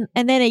 And then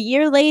a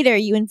year later,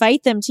 you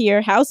invite them to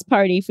your house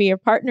party for your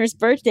partner's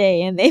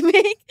birthday, and they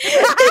make.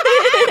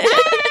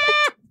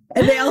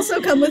 And they also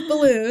come with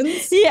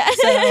balloons. Yeah.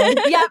 So.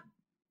 Yep.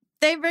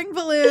 They bring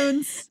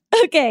balloons.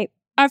 Okay.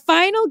 Our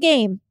final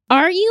game.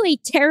 Are you a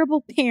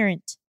terrible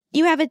parent?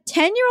 You have a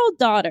 10-year-old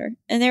daughter,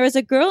 and there is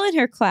a girl in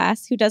her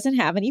class who doesn't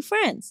have any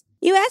friends.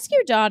 You ask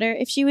your daughter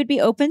if she would be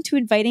open to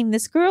inviting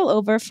this girl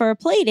over for a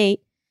play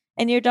date,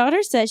 and your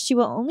daughter says she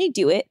will only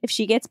do it if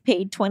she gets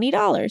paid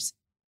 $20.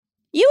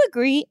 You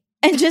agree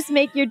and just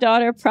make your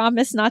daughter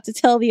promise not to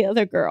tell the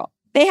other girl.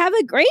 They have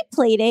a great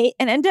play date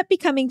and end up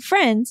becoming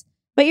friends,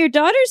 but your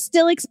daughter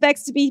still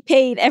expects to be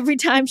paid every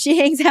time she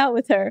hangs out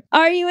with her.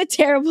 Are you a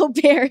terrible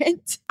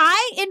parent?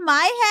 In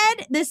my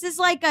head, this is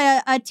like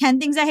a 10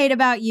 Things I Hate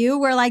About You,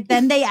 where like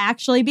then they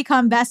actually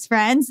become best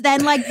friends.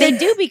 Then like They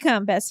do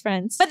become best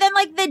friends. But then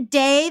like the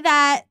day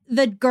that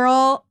the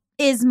girl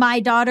is my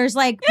daughter's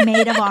like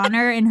maid of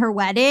honor in her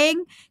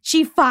wedding,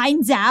 she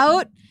finds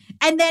out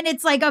and then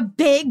it's like a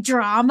big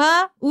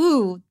drama.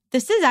 Ooh,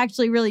 this is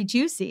actually really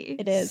juicy.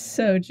 It is.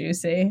 So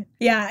juicy.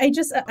 Yeah,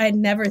 I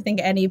never think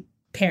any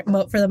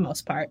parent, for the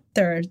most part,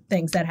 there are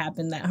things that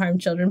happen that harm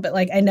children, but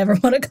like I never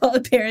want to call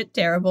a parent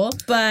terrible.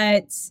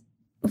 But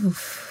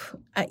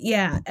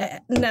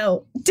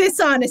no,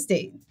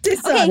 dishonesty.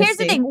 Okay, here's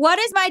the thing. What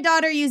is my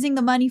daughter using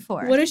the money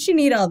for? What does she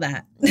need all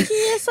that? She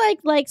just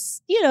like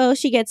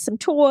she gets some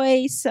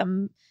toys,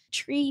 some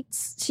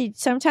treats.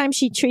 Sometimes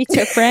she treats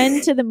her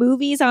friend to the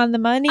movies on the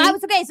money.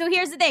 Okay, so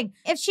here's the thing.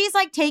 If she's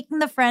like taking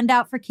the friend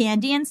out for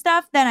candy and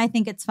stuff, then I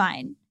think it's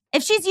fine.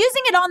 If she's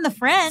using it on the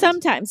friend.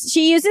 Sometimes.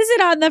 She uses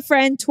it on the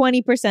friend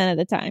 20% of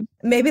the time.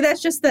 Maybe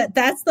that's just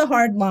that's the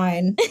hard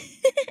line.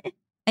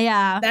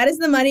 Yeah. That is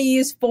the money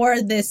used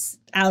for this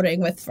outing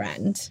with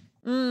friend.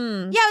 Yeah,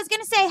 I was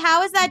going to say,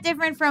 how is that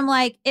different from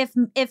like if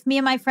me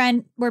and my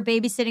friend were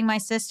babysitting my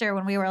sister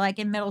when we were like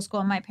in middle school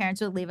and my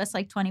parents would leave us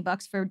like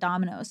 $20 for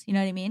Domino's. You know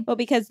what I mean? Well,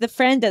 because the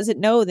friend doesn't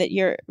know that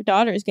your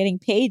daughter is getting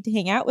paid to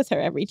hang out with her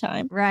every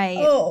time. Right.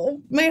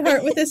 Oh, my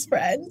heart with this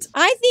friend.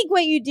 I think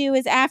what you do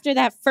is after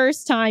that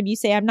first time, you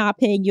say, I'm not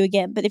paying you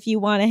again. But if you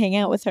want to hang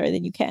out with her,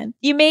 then you can.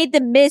 You made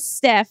the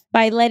misstep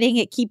by letting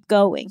it keep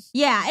going.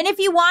 Yeah. And if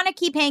you want to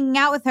keep hanging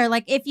out with her,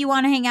 like if you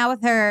want to hang out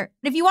with her,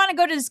 if you want to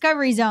go to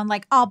Discovery Zone,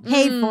 like I'll pay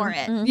for it.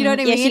 Mm-hmm. You know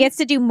what I mean? Yeah, she gets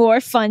to do more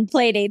fun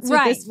play dates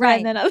with this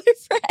friend than other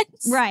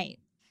friends. Right.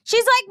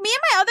 She's like, me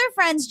and my other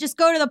friends just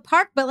go to the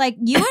park, but like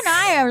you and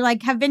I are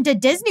like have been to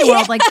Disney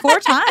World like 4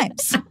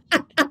 times.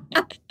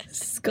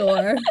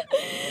 Score.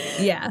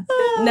 Yeah.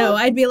 No,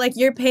 I'd be like,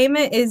 your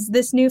payment is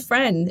this new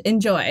friend.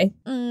 Enjoy.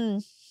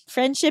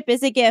 Friendship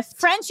is a gift.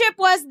 Friendship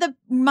was the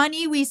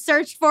money we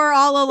searched for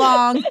all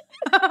along.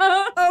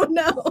 Oh,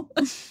 no.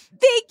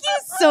 Thank you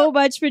so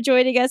much for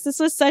joining us. This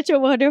was such a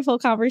wonderful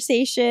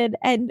conversation.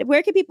 And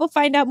where can people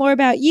find out more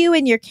about you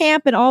and your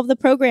camp and all of the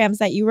programs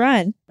that you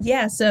run?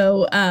 Yeah,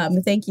 so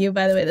thank you.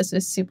 By the way, this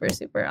was super,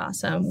 super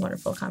awesome.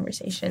 Wonderful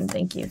conversation.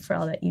 Thank you for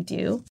all that you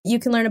do. You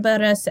can learn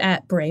about us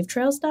at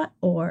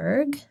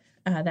bravetrails.org.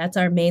 That's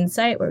our main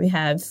site where we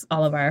have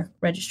all of our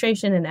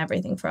registration and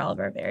everything for all of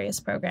our various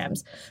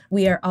programs.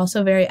 We are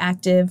also very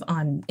active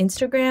on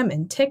Instagram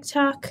and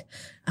TikTok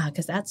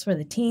because that's where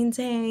the teens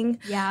hang.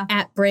 Yeah.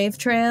 At Brave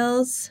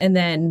Trails, and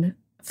then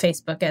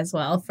Facebook as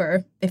well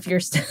for if you're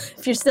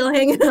still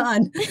hanging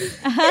on.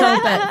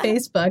 Help at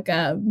Facebook,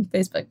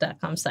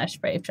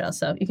 facebook.com/Brave Trails.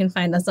 So you can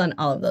find us on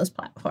all of those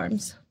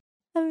platforms.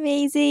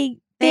 Amazing.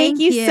 Thank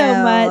you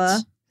so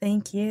much.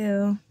 Thank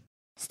you.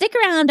 Stick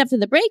around after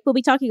the break. We'll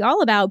be talking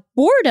all about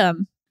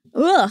boredom.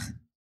 Ugh.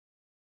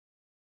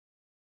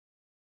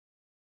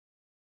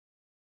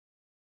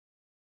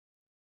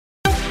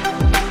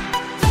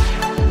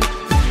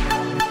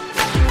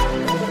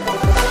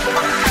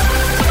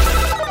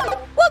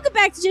 Welcome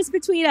back to Just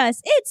Between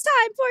Us. It's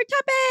time for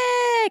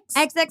topics.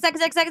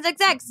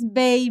 XXXXXXX,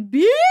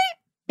 baby.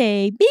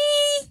 Baby.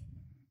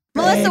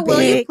 Melissa,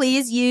 will you Baby.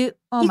 please?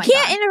 Oh you my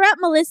can't God. interrupt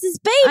Melissa's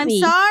I'm baby.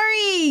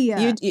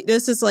 sorry.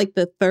 This is like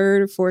the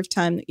third or fourth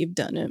time that you've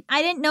done it.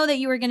 I didn't know that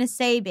you were going to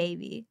say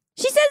baby.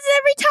 She says it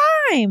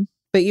every time.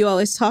 But you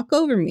always talk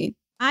over me.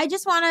 I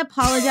just want to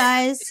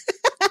apologize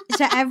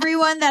to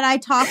everyone that I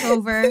talk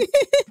over,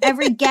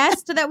 every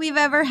guest that we've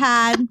ever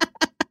had,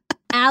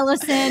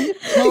 Allison,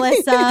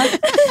 Melissa,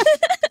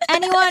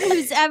 anyone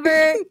who's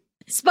ever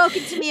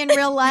spoken to me in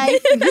real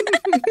life.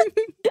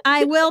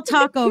 I will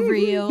talk over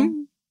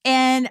you,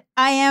 and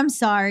I am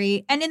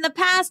sorry. And in the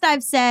past,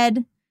 I've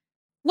said,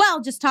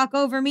 well, just talk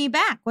over me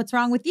back. What's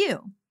wrong with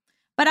you?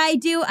 But I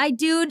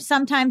do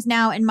sometimes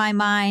now in my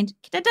mind.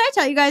 Did I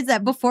tell you guys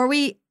that before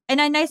we,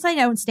 and I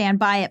don't stand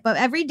by it, but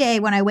every day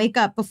when I wake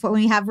up when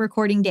we have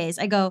recording days,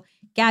 I go,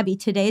 Gabby,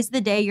 today's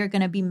the day you're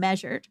going to be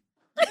measured.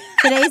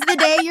 Today's the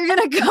day you're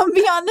going to come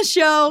be on the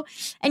show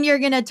and you're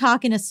going to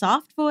talk in a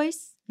soft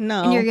voice.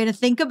 No. And you're going to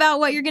think about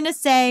what you're going to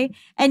say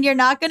and you're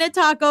not going to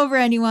talk over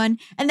anyone.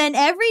 And then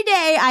every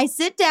day I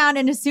sit down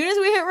and as soon as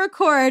we hit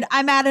record,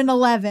 I'm at an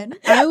 11.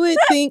 I would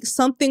think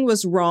something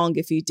was wrong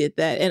if you did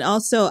that. And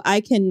also, I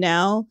can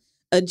now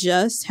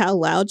adjust how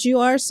loud you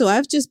are. So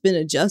I've just been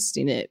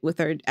adjusting it with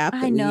our app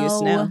that we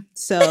use now.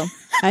 So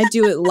I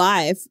do it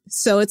live.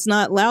 So it's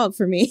not loud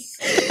for me.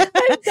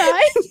 I'm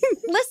dying.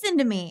 Listen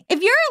to me.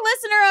 If you're a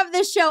listener of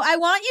this show, I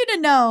want you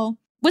to know,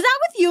 was that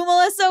with you,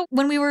 Melissa,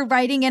 when we were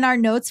writing in our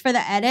notes for the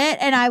edit?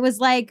 And I was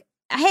like,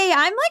 hey,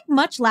 I'm like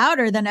much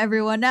louder than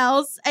everyone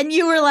else. And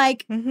you were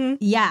like,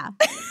 yeah.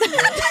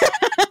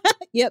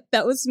 Yep,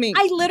 that was me.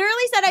 I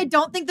literally said, I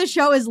don't think the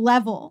show is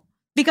level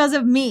because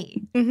of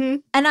me. Mm-hmm.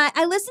 And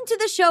I listened to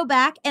the show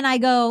back and I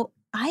go,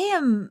 I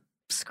am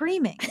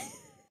screaming.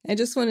 I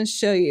just want to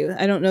show you.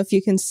 I don't know if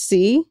you can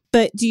see,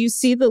 but do you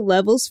see the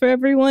levels for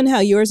everyone? How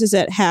yours is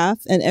at half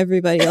and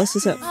everybody else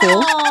is at full?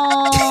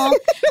 Oh,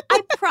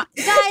 guys,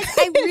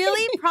 I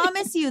really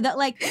promise you that,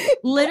 like,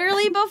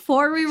 literally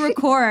before we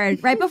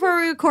record, right before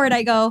we record,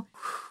 I go,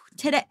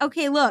 today,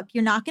 okay, look,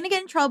 you're not going to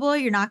get in trouble.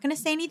 You're not going to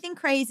say anything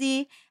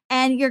crazy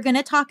and you're going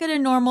to talk at a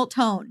normal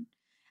tone.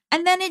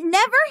 And then it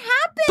never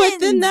happens. But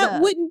then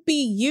that wouldn't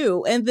be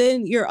you. And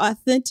then your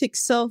authentic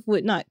self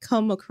would not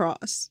come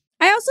across.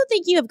 I also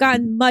think you have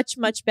gotten much,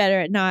 much better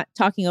at not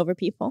talking over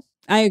people.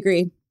 I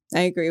agree.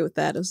 I agree with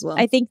that as well.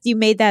 I think you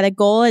made that a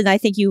goal, and I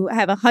think you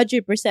have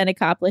 100%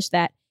 accomplished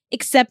that,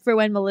 except for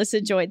when Melissa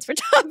joins for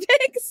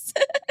topics.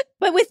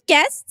 But with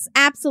guests,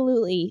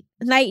 absolutely.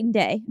 Night and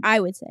day,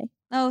 I would say.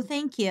 Oh,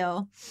 thank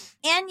you.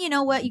 And you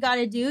know what you got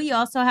to do? You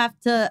also have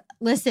to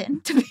listen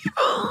to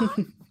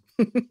people.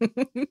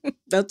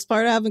 That's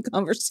part of having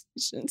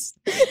conversations.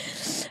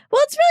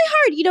 Well, it's really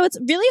hard. You know, it's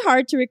really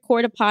hard to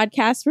record a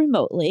podcast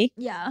remotely.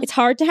 Yeah. It's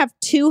hard to have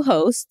two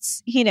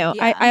hosts. You know,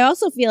 Yeah. I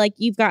also feel like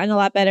you've gotten a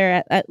lot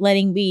better at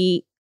letting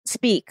me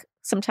speak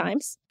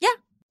sometimes. Yeah.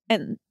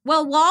 And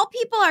Well, while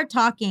people are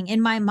talking,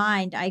 in my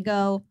mind, I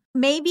go,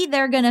 maybe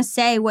they're going to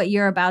say what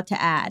you're about to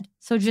add.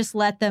 So just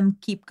let them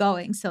keep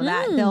going so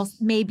that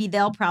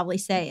they'll probably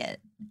say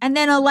it. And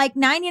then like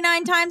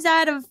 99 times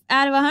out of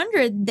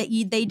 100 that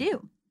they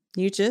do.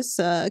 You just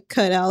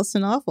cut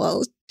Allison off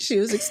while she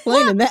was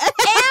explaining that. Am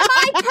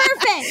I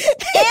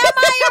perfect? Am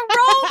I a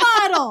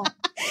role model?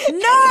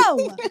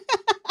 No.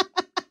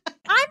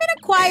 I'm an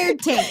acquired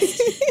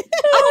taste.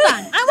 Hold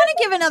on. I want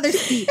to give another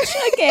speech.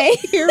 okay.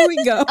 Here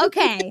we go.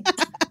 Okay.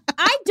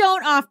 I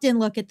don't often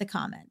look at the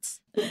comments.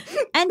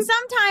 And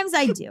sometimes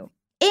I do.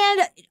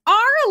 And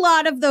are a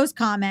lot of those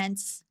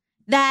comments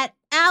that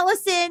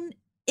Allison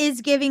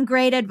is giving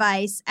great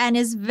advice and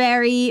is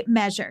very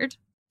measured?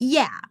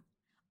 Yeah.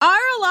 Are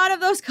a lot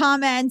of those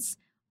comments,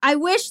 I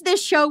wish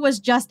this show was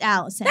just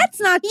Allison? That's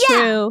not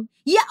true.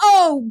 Yeah.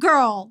 Oh,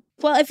 girl.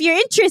 Well, if you're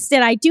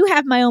interested, I do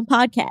have my own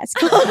podcast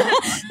called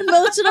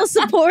Emotional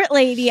Support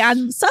Lady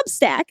on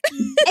Substack.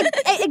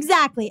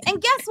 Exactly. And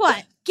guess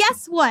what?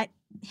 Guess what,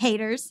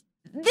 haters?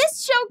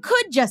 This show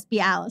could just be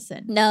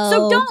Allison.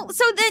 No.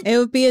 So then It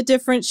would be a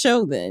different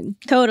show then.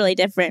 Totally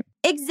different.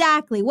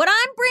 exactly what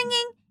I'm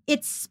bringing,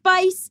 it's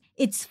spice,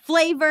 it's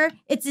flavor,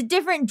 it's a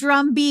different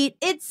drum beat.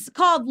 It's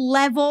called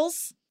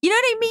levels. You know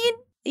what I mean?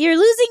 You're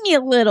losing me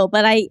a little,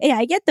 but I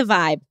get the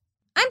vibe.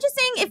 I'm just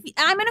saying, if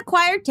I'm an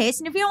acquired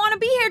taste, and if you don't want to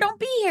be here, don't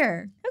be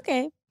here.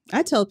 Okay.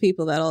 I tell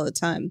people that all the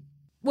time.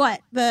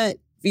 What? That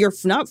you're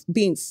not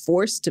being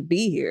forced to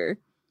be here.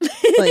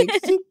 Like,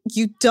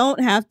 you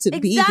don't have to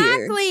be here.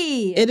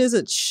 Exactly. It is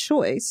a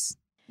choice.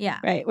 Yeah.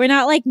 Right. We're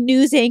not like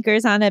news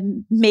anchors on a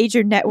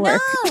major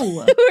network.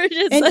 No. We're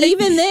just And like,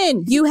 even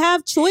then, you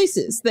have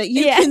choices that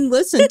you Yeah. can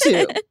listen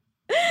to.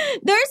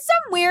 There's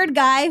some weird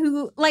guy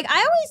who, like, I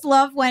always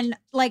love when,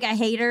 like, a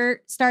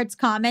hater starts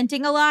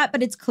commenting a lot,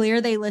 but it's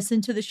clear they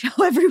listen to the show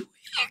every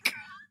week.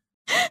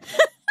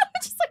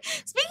 Just like,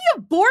 speaking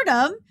of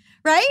boredom,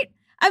 right?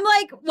 I'm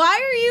like, why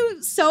are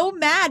you so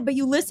mad, but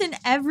you listen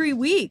every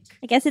week?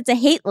 I guess it's a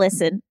hate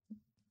listen.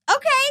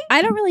 Okay.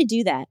 I don't really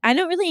do that. I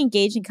don't really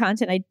engage in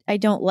content I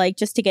don't like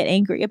just to get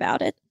angry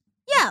about it.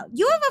 Yeah,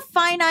 you have a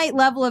finite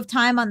level of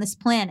time on this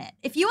planet.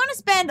 If you want to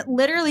spend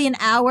literally an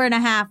hour and a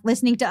half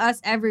listening to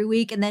us every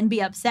week and then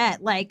be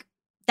upset, like,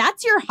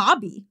 that's your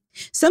hobby.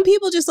 Some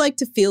people just like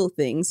to feel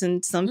things,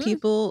 and some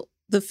people,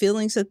 the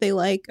feelings that they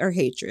like are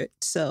hatred.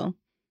 So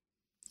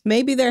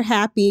maybe they're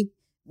happy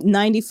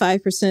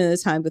 95% of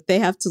the time, but they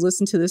have to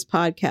listen to this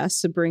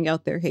podcast to bring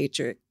out their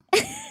hatred.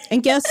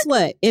 And guess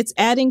what? It's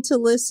adding to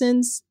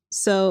listens.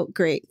 So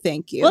great.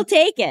 Thank you. We'll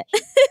take it.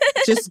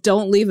 Just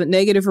don't leave a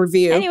negative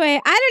review. Anyway,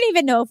 I don't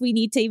even know if we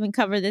need to even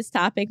cover this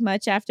topic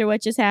much after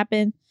what just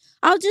happened.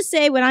 I'll just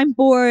say when I'm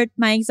bored,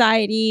 my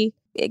anxiety,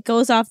 it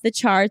goes off the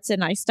charts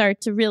and I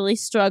start to really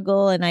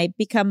struggle and I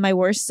become my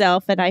worst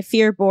self and I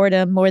fear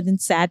boredom more than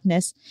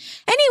sadness.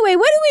 Anyway,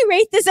 what do we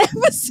rate this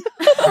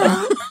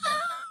episode?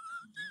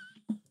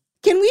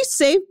 Can we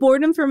save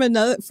boredom for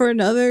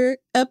another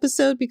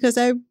episode? Because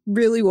I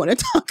really want to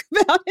talk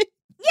about it.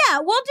 Yeah,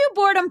 we'll do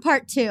Boredom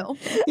Part 2.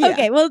 Yeah.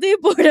 Okay, we'll do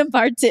Boredom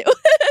Part 2.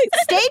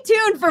 Stay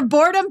tuned for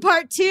Boredom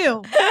Part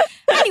 2.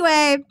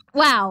 Anyway,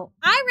 wow.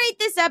 I rate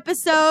this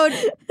episode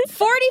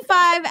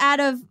 45 out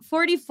of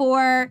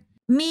 44.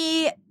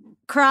 Me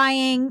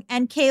crying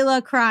and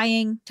Kayla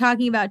crying,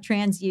 talking about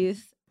trans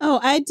youth. Oh,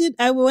 I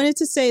wanted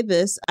to say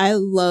this. I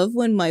love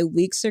when my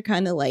weeks are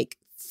kind of like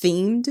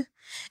themed.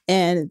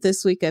 And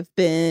this week I've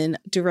been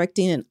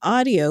directing an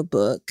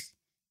audiobook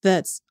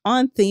that's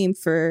on theme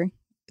for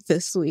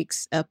this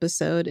week's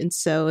episode. And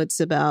so it's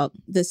about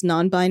this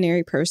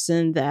non-binary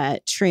person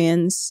that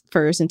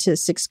transfers into a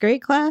 6th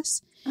grade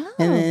class. Oh.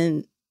 And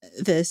then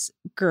this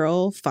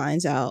girl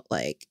finds out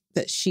like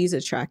that she's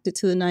attracted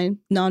to the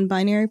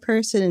non-binary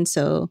person. And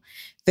so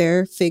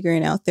they're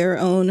figuring out their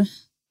own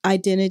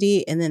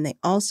identity. And then they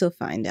also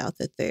find out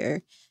that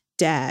their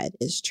dad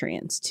is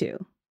trans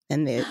too.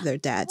 And their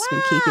dad's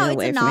been keeping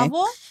away it's a from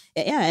novel?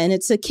 it. Yeah, and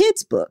it's a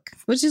kid's book,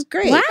 which is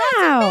great.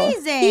 Wow.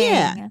 Amazing.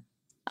 Yeah.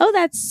 Oh,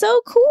 that's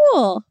so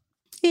cool.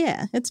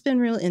 Yeah, it's been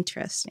real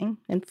interesting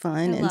and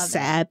fun and love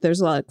sad. There's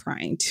a lot of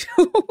crying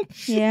too.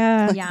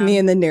 Yeah. Yeah. Me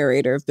and the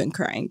narrator have been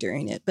crying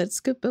during it, but it's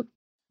a good book.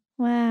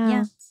 Wow.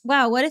 Yeah.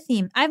 Wow, what a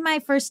theme. I have my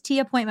first tea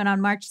appointment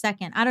on March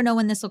 2nd. I don't know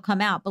when this will come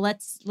out, but we'll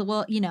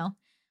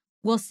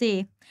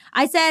see.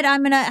 I said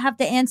I'm going to have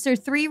to answer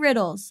 3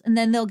 riddles and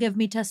then they'll give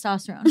me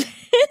testosterone.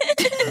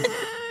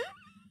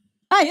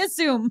 I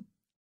assume.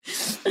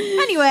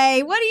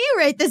 Anyway, what do you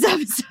rate this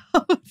episode?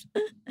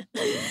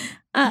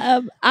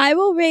 I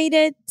will rate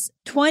it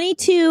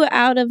 22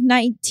 out of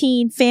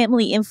 19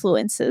 family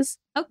influences.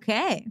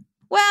 Okay.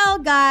 Well,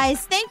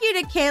 guys, thank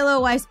you to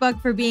Kayla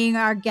Weisbuck for being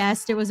our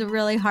guest. It was a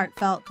really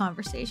heartfelt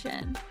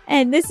conversation.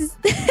 And this is,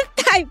 we've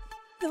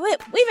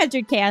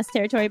entered chaos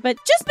territory, but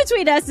Just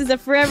Between Us is a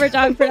Forever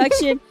Dog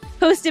production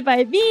hosted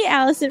by me,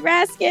 Allison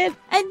Raskin.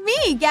 And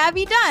me,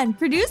 Gabby Dunn.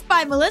 Produced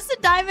by Melissa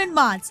Diamond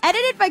Montz.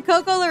 Edited by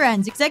Coco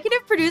Lorenz.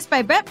 Executive produced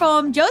by Brett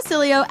Boehm, Joe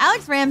Cilio,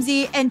 Alex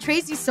Ramsey, and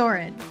Tracy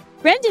Soren.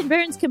 Brendan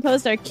Burns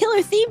composed our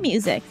killer theme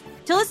music.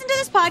 To listen to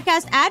this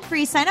podcast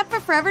ad-free, sign up for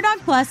Forever Dog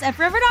Plus at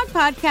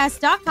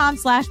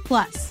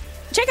foreverdogpodcast.com/plus.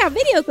 Check out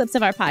video clips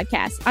of our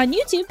podcast on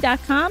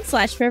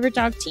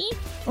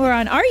youtube.com/foreverdogteam or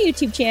on our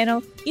YouTube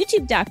channel,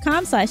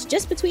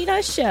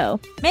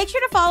 youtube.com/justbetweenusshow. Make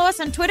sure to follow us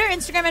on Twitter,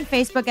 Instagram, and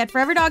Facebook at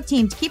Forever Dog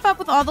Team to keep up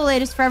with all the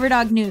latest Forever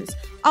Dog news.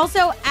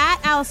 Also,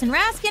 at Allison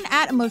Raskin,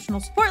 at Emotional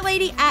Support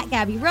Lady, at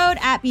Gabby Road,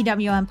 at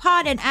BWM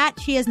Pod, and at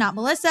She Is Not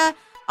Melissa.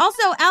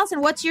 Also,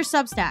 Allison, what's your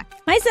Substack?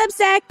 My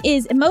Substack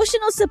is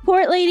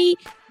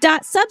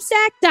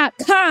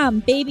emotionalsupportlady.substack.com,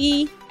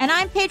 baby. And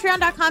I'm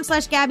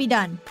patreon.com/Gabby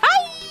Dunn. Bye!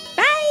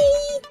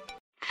 Bye!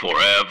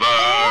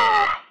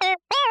 Forever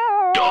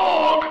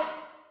Dog.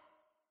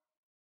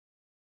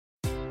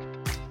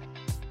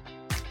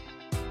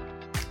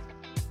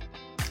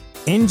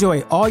 Enjoy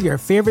all your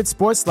favorite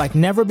sports like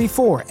never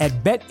before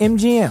at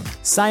BetMGM.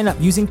 Sign up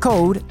using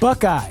code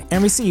Buckeye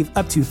and receive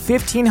up to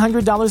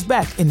 $1,500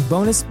 back in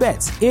bonus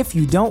bets if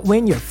you don't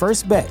win your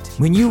first bet.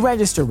 When you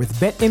register with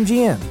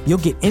BetMGM, you'll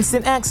get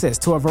instant access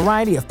to a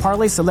variety of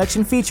parlay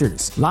selection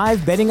features,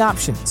 live betting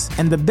options,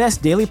 and the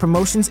best daily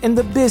promotions in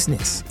the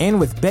business. And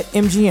with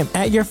BetMGM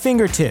at your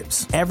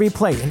fingertips, every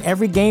play and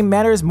every game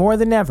matters more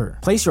than ever.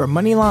 Place your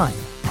money line,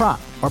 prop,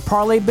 or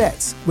parlay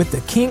bets with the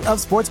king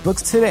of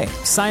sportsbooks today.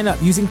 Sign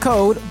up using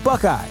code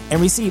Buckeye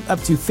and receive up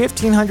to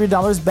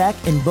 $1,500 back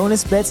in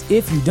bonus bets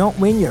if you don't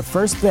win your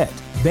first bet.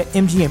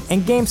 BetMGM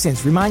and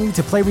GameSense remind you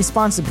to play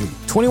responsibly.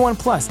 21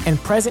 plus and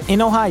present in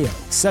Ohio,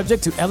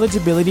 subject to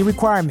eligibility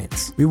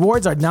requirements.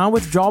 Rewards are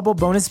non-withdrawable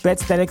bonus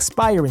bets that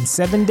expire in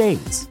 7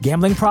 days.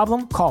 Gambling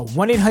problem? Call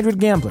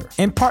 1-800-GAMBLER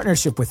in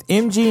partnership with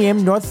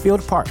MGM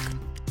Northfield Park.